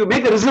after you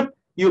make a receipt,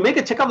 you make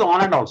a check of the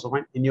on-hand also.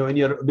 Fine. When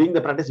you're doing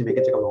the practice, you make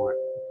a check of the on-hand.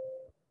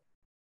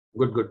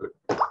 Good.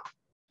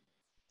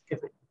 Okay,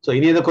 fine. So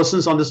any other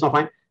questions on this now?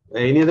 Fine.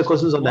 Any other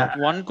questions on that?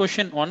 One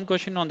question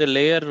on the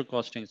layer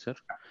costing, sir.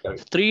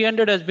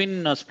 300 has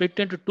been split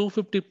into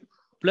 250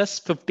 plus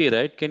 50,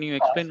 right? Can you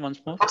explain once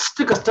more? First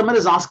customer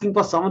is asking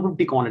for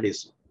 750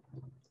 quantities.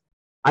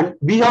 And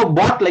we have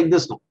bought like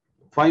this now.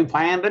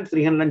 500,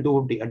 300 and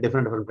 250 at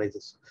different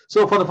prices.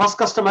 So for the first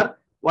customer,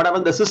 what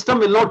happens? The system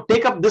will not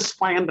take up this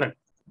 500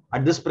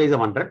 at this price of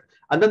 100.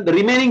 And then the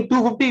remaining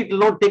 250, it will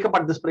not take up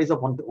at this price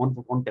of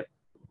 110.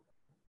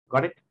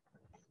 Got it?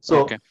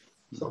 So, okay.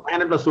 So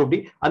 500 plus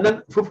 250. And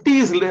then 50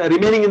 is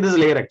remaining in this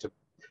layer actually.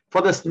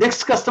 For the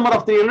next customer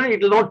of 300,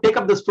 it will not take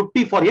up this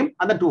 50 for him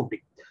and then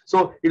 250.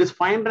 So it is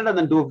 500 and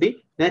then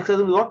 250. Next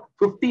customer is what?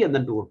 50 and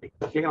then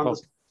 250. Okay.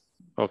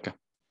 Okay.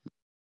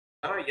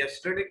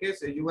 Yesterday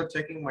case, you were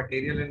checking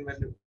material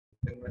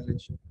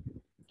evaluation.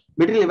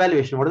 Material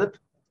evaluation, what is it?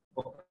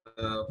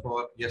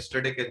 For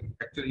yesterday case,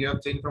 actually you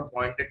have changed from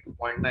 0.8 to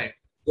 0.9.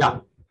 Yeah.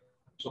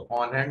 So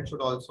on hand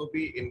should also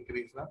be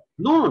increased.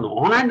 No.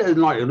 On hand is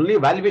not only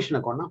valuation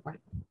account. Na? Fine.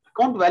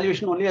 Account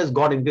valuation only has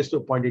got increased to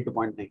 0.8 to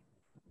 0.9.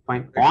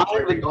 Fine. On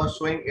hand it was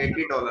showing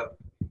 $80.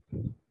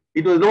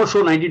 It was not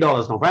show $90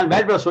 now. Fine.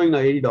 That was showing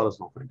 $80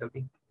 now. Fine. Tell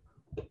me.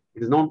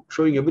 It is not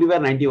showing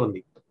everywhere 90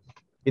 only.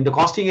 In the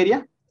costing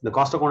area, the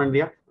cost account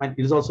area, and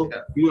it is also,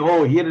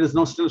 here it is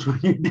now still showing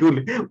it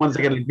only. Once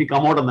again, let me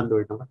come out and then do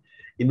it. No?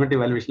 Inventory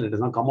valuation, it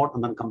does not come out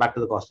and then come back to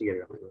the costing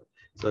area.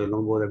 So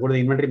you'll go there, go to the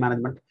inventory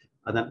management,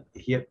 and then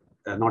here,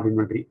 not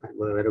inventory,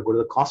 go to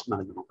the cost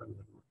management.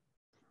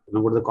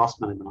 Go to the cost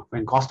management.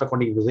 When cost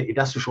accounting, it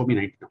has to show me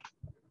 90 now.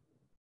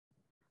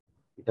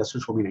 It has to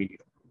show me 90.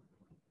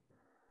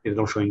 It is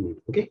not showing me.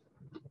 Okay.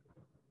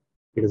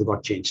 It has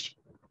got changed.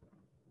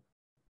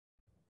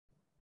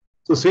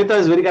 So Sweta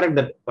is very correct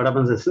that what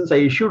happens is since I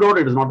issued out,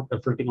 it is not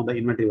reflecting on the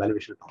inventory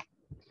valuation at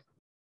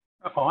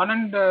all. On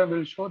and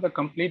will show the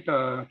complete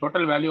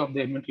total value of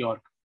the inventory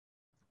order.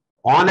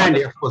 On and,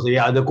 of course,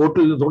 yeah, the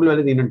total value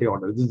of the inventory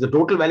order. This is the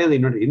total value of the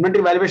inventory.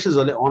 Inventory valuation is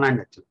only on and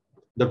actually.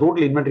 The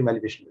total inventory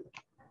valuation.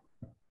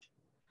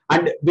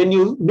 And when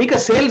you make a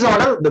sales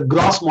order, the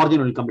gross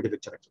margin will come into the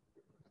picture actually.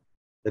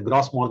 The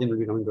gross margin will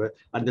be coming to it.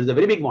 And there's a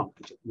very big one.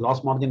 Actually.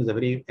 Gross margin is a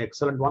very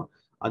excellent one.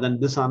 And then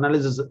this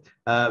analysis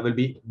will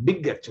be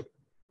big actually.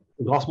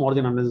 Gross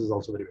margin analysis is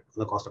also very big.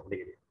 The cost of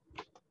area.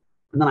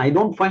 And then I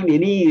don't find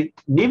any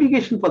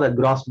navigation for the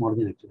gross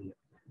margin actually. Do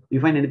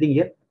you find anything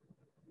here?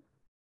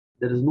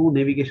 There is no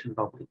navigation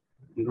topic.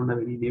 You don't have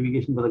any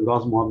navigation for the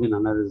gross margin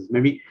analysis.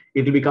 Maybe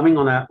it will be coming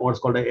on a what's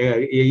called a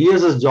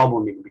ESS job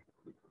only.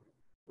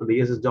 On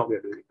the ESS job we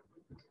are doing.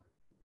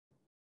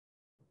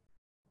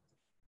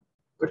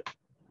 Good.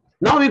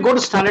 Now we go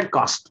to standard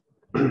cost.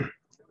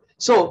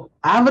 So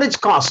average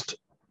cost.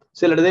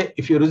 Say let us say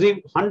if you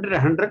receive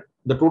 100,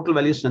 the total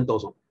value is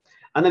 10,000.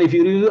 And then if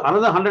you receive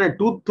another 100 at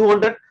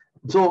 200,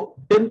 so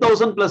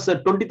 10,000 plus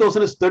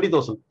 20,000 is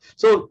 30,000.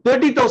 So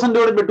 30,000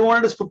 divided by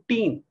 200 is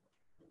 15.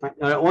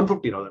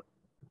 150 rather.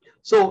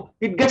 So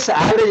it gets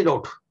averaged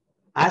out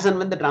as and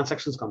when the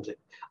transactions comes in.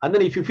 And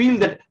then if you feel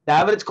that the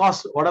average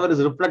cost, whatever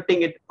is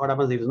reflecting it, what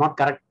happens, it is not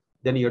correct,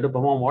 then you have to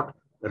perform what?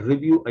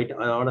 Review item,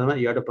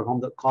 you have to perform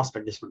the cost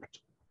adjustment.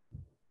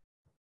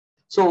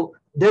 So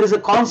there is a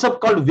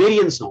concept called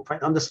variance now.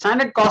 Right? On the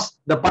standard cost,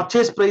 the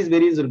purchase price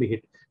variance will be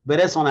hit.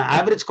 Whereas on an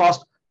average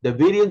cost, the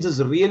variance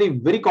is really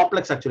very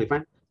complex actually.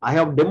 Fine. I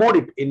have demoed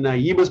it in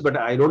eBus, but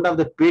I don't have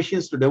the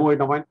patience to demo it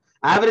now. Fine.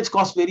 Average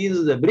cost variance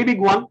is a very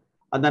big one.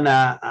 And then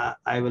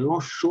I will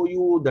not show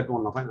you that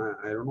one.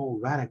 I don't know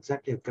where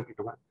exactly I've kept it.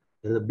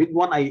 There's a big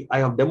one. I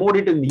have demoed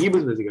it in the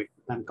eBus basically.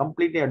 And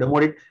completely I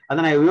demoed it. And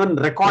then I even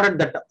recorded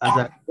that as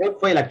a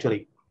work file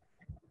actually.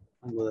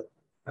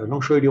 I will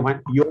not show it you.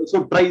 You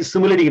also try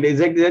simulating it.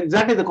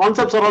 Exactly the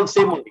concepts are all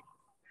same only.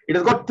 It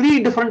has got 3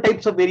 different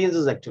types of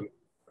variances actually.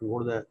 Go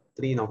to the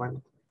 3 now.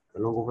 I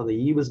will not go for the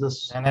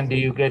e-business. And then do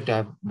you get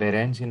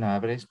variance in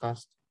average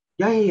cost?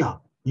 Yeah.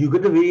 You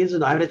get the variance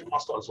in average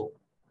cost also.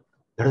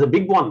 That is a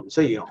big one.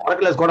 So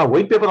Oracle has got a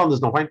white paper on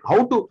this now. Fine.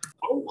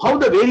 How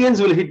the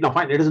variance will hit now.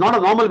 Fine. It is not a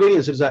normal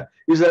variance. It's a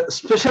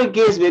special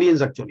case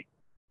variance actually.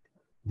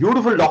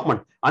 Beautiful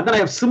document. And then I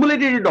have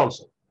simulated it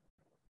also.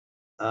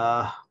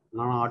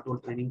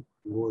 Artwork training.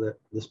 Go there.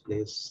 This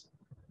place.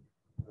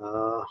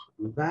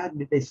 Where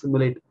did I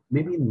simulate?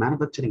 Maybe in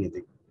manufacturing, I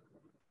think.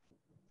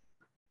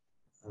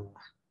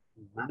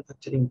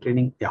 Manufacturing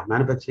training. Yeah,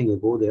 manufacturing. You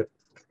go there.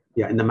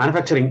 Yeah, in the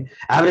manufacturing,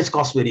 average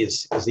cost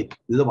variance. You see, this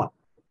is the one.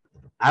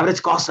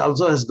 Average cost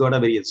also has got a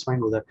variance.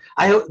 Fine with that.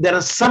 There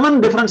are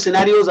 7 different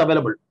scenarios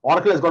available.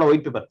 Oracle has got a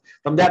white paper.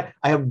 From that,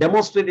 I have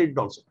demonstrated it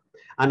also.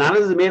 An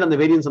analysis is made on the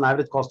variance and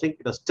average costing.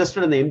 It was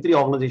tested in the M3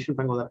 organization.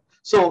 Fine with that.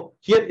 So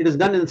here it is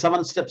done in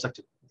 7 steps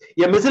actually.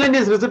 A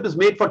miscellaneous receipt is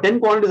made for 10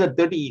 quantities at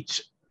 30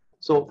 each.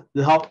 So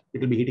this is how it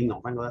will be hitting now.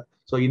 Fine with that.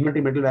 So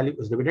inventory material value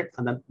is debited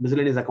and then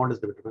miscellaneous account is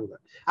debited. Fine with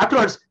that.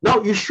 Afterwards,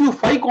 now issue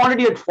 5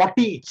 quantity at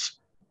 40 each.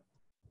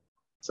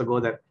 So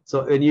go there.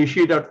 So when you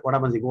issue it out, what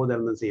happens? You go there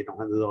and then see it.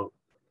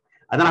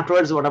 And then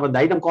afterwards, what happens? The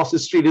item cost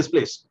history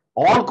displays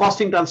all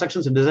costing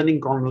transactions in descending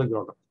chronological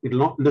order. It will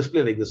not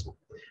display like this one.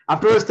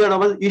 Afterwards, third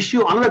one,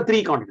 issue another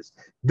 3 quantities.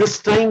 This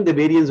time the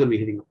variance will be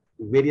hitting.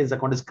 Variance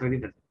account is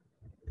credited.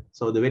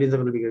 So the variance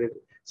account will be credited.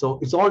 So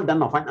it's all done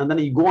now. Fine. And then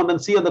you go and then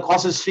see on the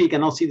cost history, you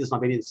cannot see this now.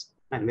 Variance.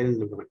 And variance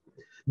will come in.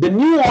 The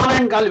new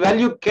on-hand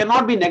value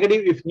cannot be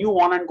negative if new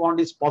on-hand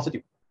quantity is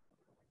positive.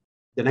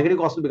 The negative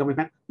cost will be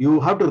coming. You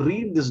have to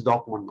read this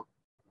document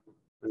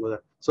now.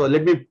 So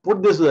let me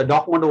put this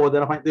document over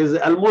there. It is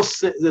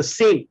almost the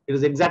same. It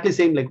is exactly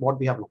same like what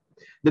we have now.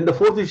 Then the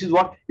 4th issue is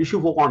what? Issue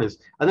 4 quantities.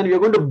 And then we are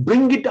going to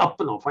bring it up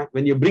now. Fine.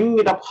 When you bring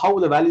it up, how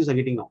the values are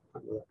getting now.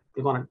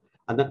 Click on it.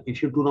 And then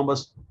issue 2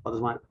 numbers for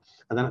this one.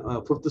 And then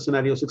 5th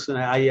scenario, 6th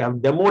scenario. I have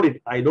demoed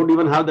it. I don't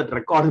even have that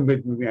record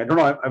with me. I don't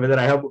know whether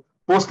I have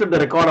posted the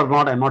record or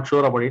not. I'm not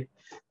sure about it.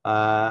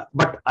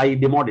 But I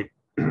demoed it.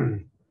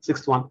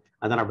 6th one.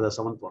 And then after the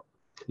 7th one.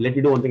 Let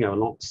me do one thing. I will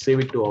not save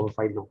it to our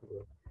file now.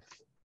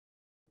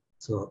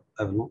 So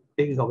I will not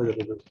take a copy of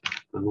it.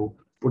 I will not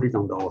put it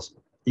on the house.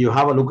 You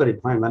have a look at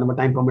it. Fine. Whenever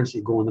time permits,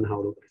 you go and then have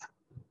a look at it.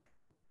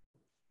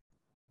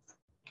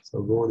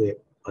 So go there.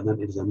 And then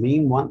it is a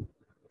main one,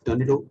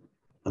 22.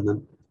 And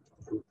then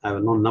I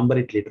will not number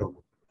it later on.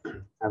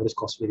 Average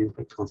cost variance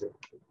concept.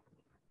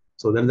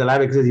 So then the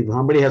live exercise. If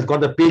somebody has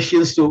got the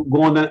patience to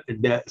go on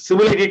and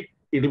simulate it,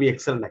 it will be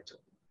excellent actually.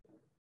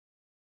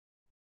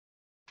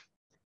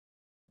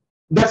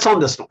 That's on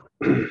this note.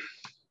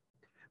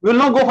 We will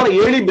now go for a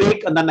yearly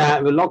break and then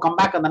we will now come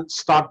back and then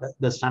start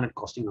the standard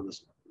costing on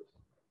this.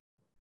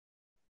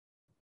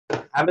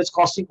 Average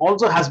costing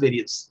also has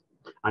variance,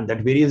 and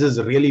that variance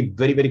is really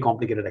very, very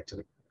complicated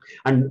actually.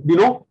 And you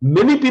know,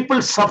 many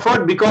people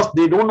suffered because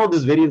they don't know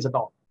this variance at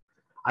all.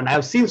 And I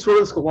have seen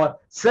students go,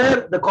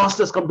 sir, the cost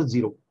has come to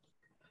 0.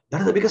 That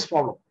is the biggest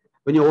problem.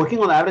 When you're working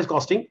on average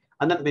costing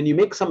and then when you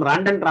make some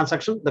random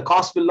transaction, the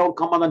cost will now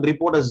come and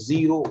report as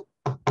 0.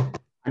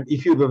 And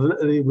if you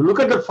look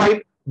at the file,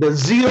 the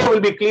 0 will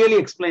be clearly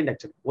explained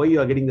actually why you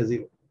are getting the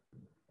 0.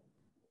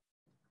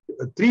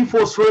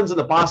 3-4 students in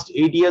the past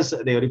 8 years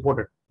they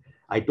reported.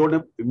 I told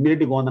them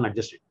immediately go on and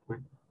adjust it.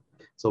 Right?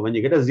 So when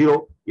you get a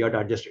 0, you have to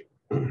adjust it.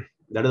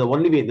 That is the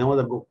only way. No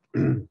other go.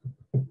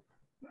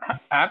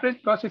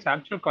 Average cost is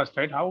actual cost,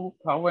 right? How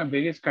a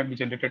variance can be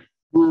generated?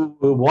 You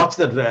watch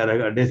that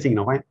thing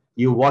now. Right?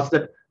 You watch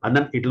that, and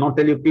then it will not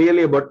tell you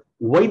clearly about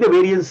why the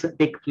variance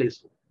take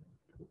place.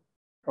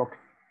 Okay.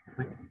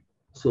 Right?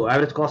 So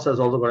average cost has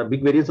also got a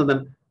big variance, and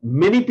then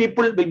many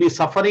people will be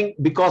suffering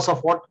because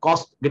of what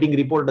cost getting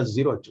reported as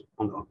 0 actually.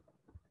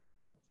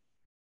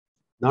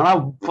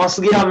 Now, first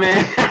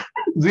year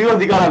 0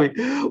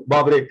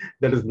 Babre,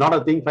 that is not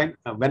a thing. Fine.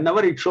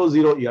 Whenever it shows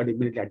 0, you have to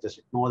immediately adjust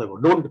it. No other way.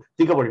 Don't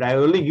think about it. I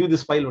only give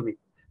this file only.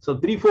 So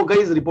 3-4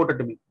 guys reported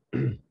to me.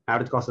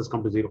 Average cost has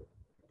come to 0.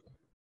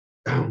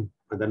 And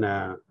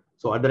then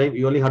so at the time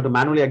you only have to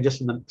manually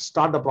adjust and then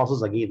start the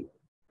process again.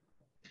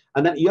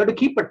 And then you have to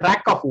keep a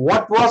track of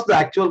what was the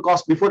actual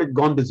cost before it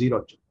gone to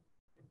 0.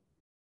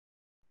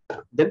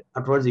 Then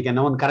afterwards you can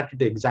now correct it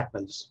to exact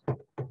values.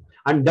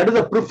 And that is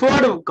a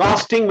preferred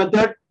costing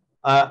method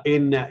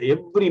in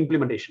every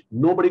implementation.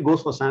 Nobody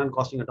goes for standard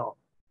costing at all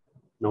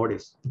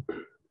nowadays.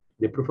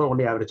 They prefer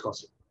only average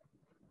costing.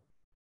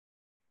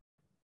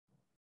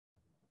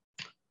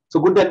 So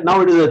good, then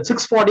now it is at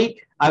 6:40.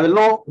 I will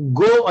now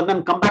go and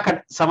then come back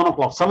at 7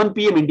 o'clock, 7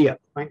 p.m. India.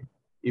 Fine,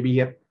 you'll be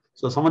here.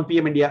 So 7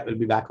 p.m. India will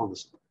be back on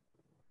this.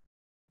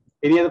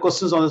 Any other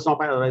questions on this now?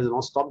 Otherwise,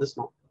 I'll stop this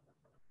now.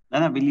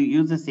 Will you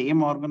use the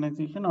same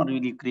organization or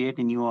will you create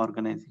a new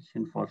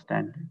organization for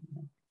standard?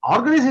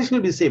 Organization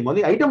will be same,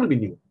 only item will be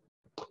new.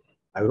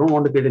 I don't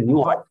want to create a new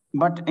one.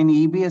 But in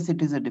EBS,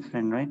 it is a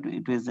different, right?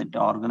 It is at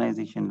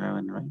organization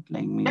level, right?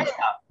 Like me. Yeah.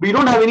 We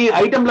don't have any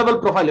item level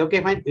profile.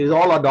 Okay, fine. It is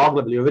all a dog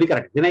level. You're very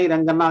correct. Vinay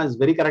Rangana is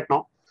very correct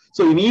now.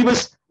 So in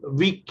EBS,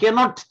 we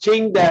cannot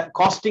change the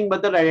costing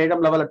method at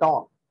item level at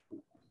all.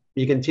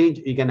 You can change.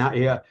 You can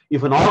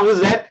if an org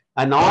is there,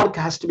 an org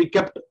has to be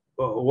kept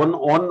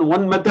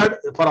one method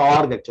for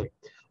org actually.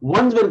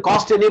 Once when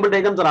cost enabled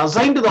items are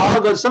assigned to the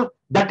org itself,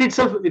 that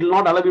itself it will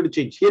not allow you to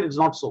change. Here it's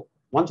not so.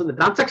 Once when the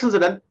transactions are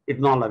done, it's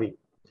not allowing.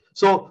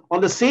 So on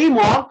the same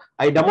org,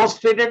 I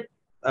demonstrated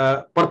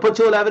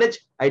perpetual average.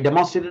 I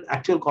demonstrated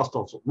actual cost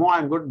also. No,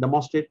 I'm going to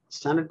demonstrate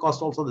standard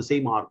cost also the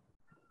same org,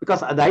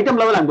 because at the item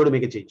level I'm going to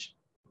make a change.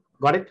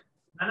 Got it?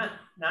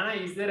 Nana,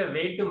 is there a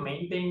way to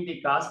maintain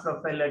the cost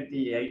profile at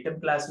the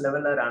item class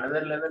level or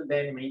another level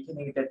than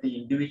maintaining it at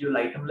the individual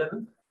item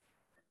level?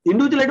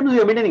 Individual items, we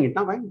are maintaining it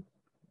now, fine.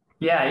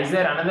 Yeah, is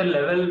there another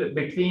level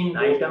between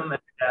item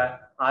and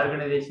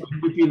organization?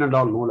 Between and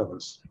all, no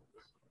levels.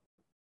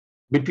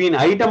 Between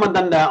item and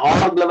then the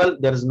org level,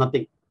 there is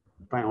nothing.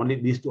 Fine, only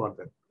these two are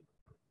there.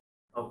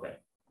 Okay.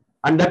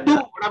 And that too,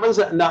 what happens,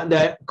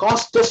 the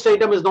cost test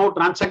item is now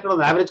transacted on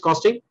the average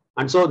costing.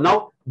 And so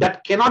now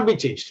that cannot be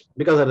changed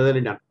because that is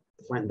already done.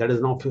 Fine, that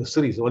is now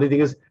series. The only thing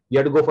is you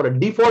have to go for a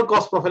default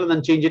cost profile and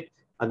then change it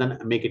and then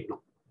make it now.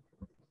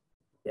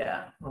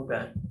 Yeah,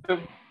 okay. So,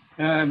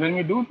 when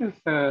we do this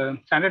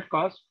standard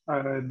cost,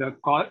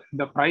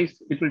 the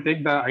price, it will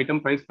take the item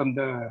price from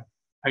the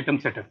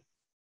item setup.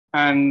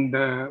 And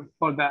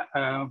for the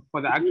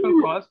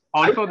actual cost,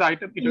 also the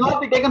item it will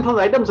not be taken from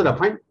the item setup.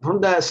 Fine. From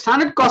the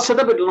standard cost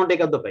setup, it will not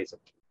take up the price.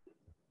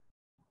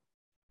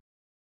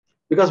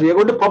 Because we are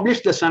going to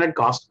publish the standard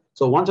cost.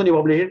 So once when you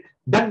publish it,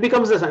 that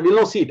becomes the we'll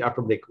now see it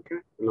after break.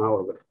 Okay.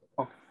 Now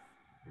okay.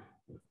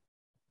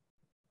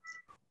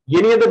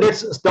 Any other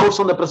doubts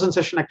on the present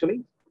session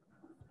actually?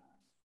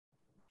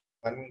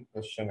 One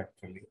question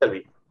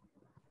actually.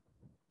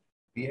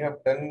 We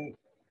have done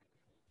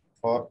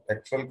for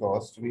actual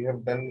cost, we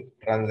have done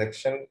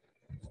transaction.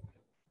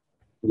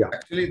 Yeah.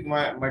 Actually,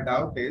 my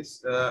doubt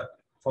is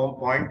from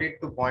 0.8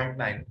 to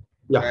 0.9.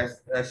 Yeah.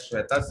 As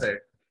Shweta said,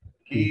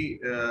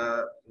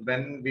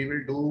 when we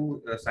will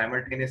do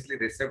simultaneously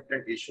receipt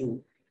and issue,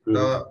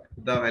 the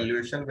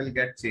valuation will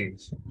get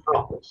changed.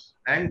 Of course.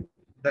 And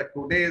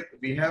today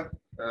we have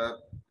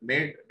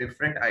made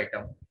different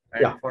item,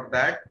 and for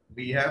that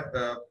we have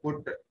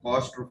put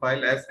cost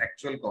profile as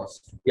actual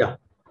cost. Yeah.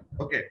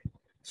 Okay.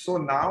 So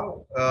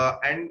now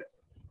and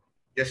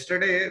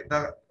yesterday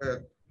there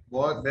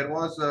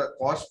was a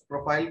cost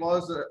profile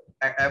was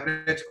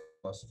average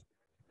cost.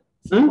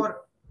 So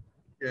for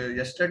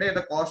yesterday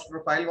the cost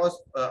profile was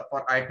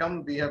for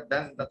item we have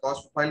done the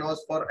cost profile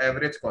was for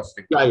average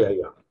costing.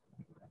 Yeah.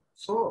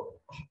 So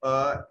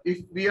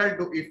if we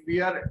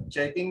are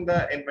checking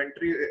the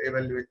inventory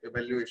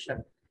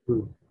evaluation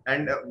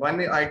and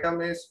one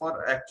item is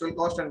for actual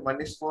cost and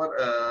one is for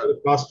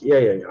cost,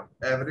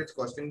 average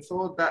costing.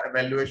 So the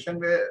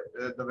valuation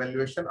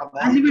valuation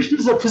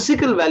is a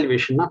physical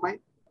valuation, not fine.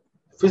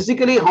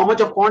 Physically, how much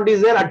of quantity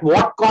is there, at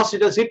what cost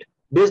it is hit,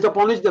 based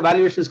upon which the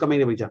valuation is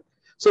coming in the picture.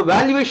 So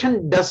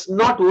valuation does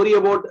not worry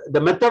about the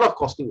method of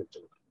costing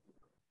actually.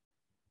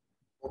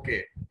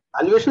 Okay.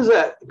 Valuation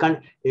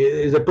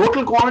is a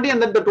total quantity and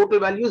then the total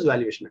value is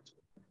valuation actually.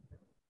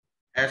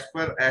 as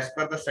per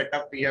the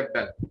setup we have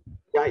done.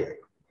 Yeah.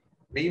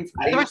 Means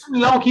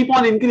now keep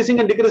on increasing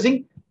and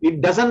decreasing.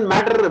 It doesn't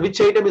matter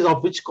which item is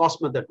of which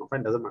cost method. No,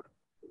 fine, doesn't matter.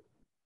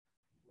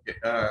 Okay.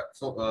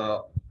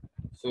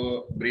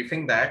 So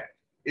briefing that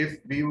if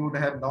we would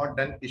have not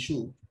done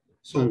issue,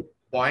 so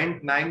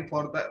 0.9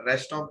 for the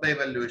rest of the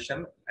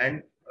evaluation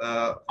and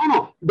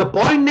no, the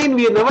 0.9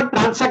 we have never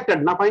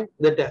transacted. Now fine,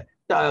 that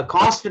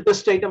cost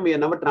test item we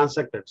have never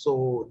transacted.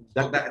 So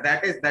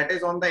that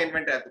is on the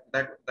inventory.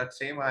 That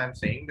same I am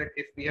saying that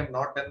if we have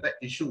not done the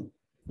issue.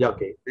 Yeah,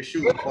 okay.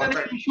 Issue for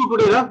the issue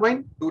today, huh?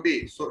 Fine.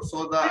 Today. So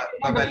the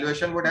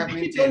valuation would have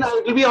been changed.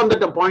 It will be on the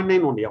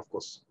 0.9 only, of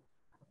course.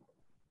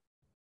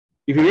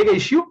 If you make an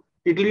issue,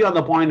 it will be on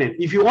the 0.9.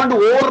 If you want to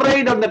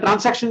override on the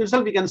transaction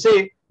itself, you can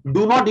say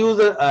do not use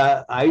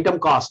the item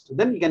cost.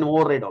 Then you can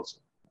override also.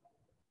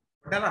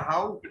 Then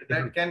how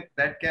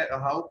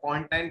how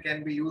 0.9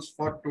 can be used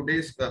for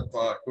today's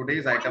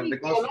item,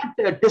 because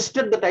we have not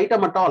tested that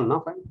item at all, no?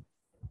 Fine.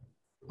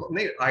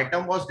 No,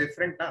 item was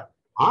different, huh?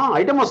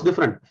 Item was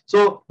different.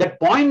 So that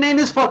 0.9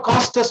 is for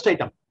cost test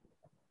item.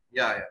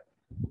 Yeah.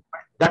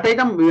 That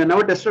item we have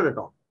never tested at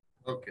all.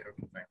 Okay,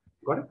 fine.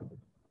 Got it?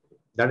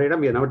 That item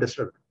we have never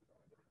tested.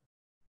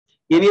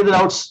 Any other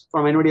doubts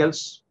from anybody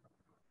else?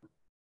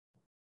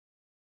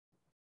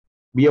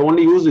 We have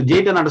only used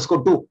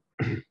J10_2.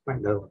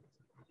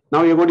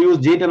 Now we are going to use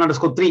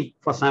J10_3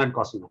 for standard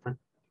costing.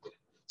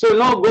 So we'll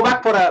now go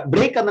back for a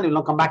break and then we'll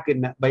now come back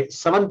in by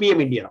 7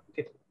 p.m. India.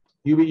 Okay.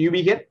 You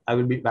be here. I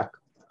will be back.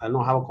 I'll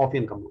now have a coffee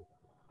and come back.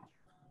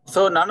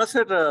 So Nana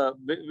sir,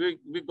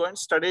 we going to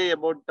study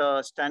about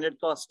standard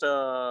cost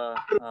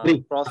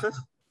process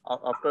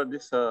after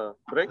this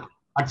break.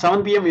 At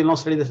 7 p.m. we'll now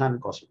study the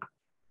standard costing.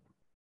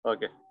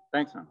 Okay.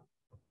 Thanks, man.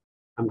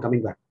 I'm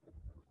coming back.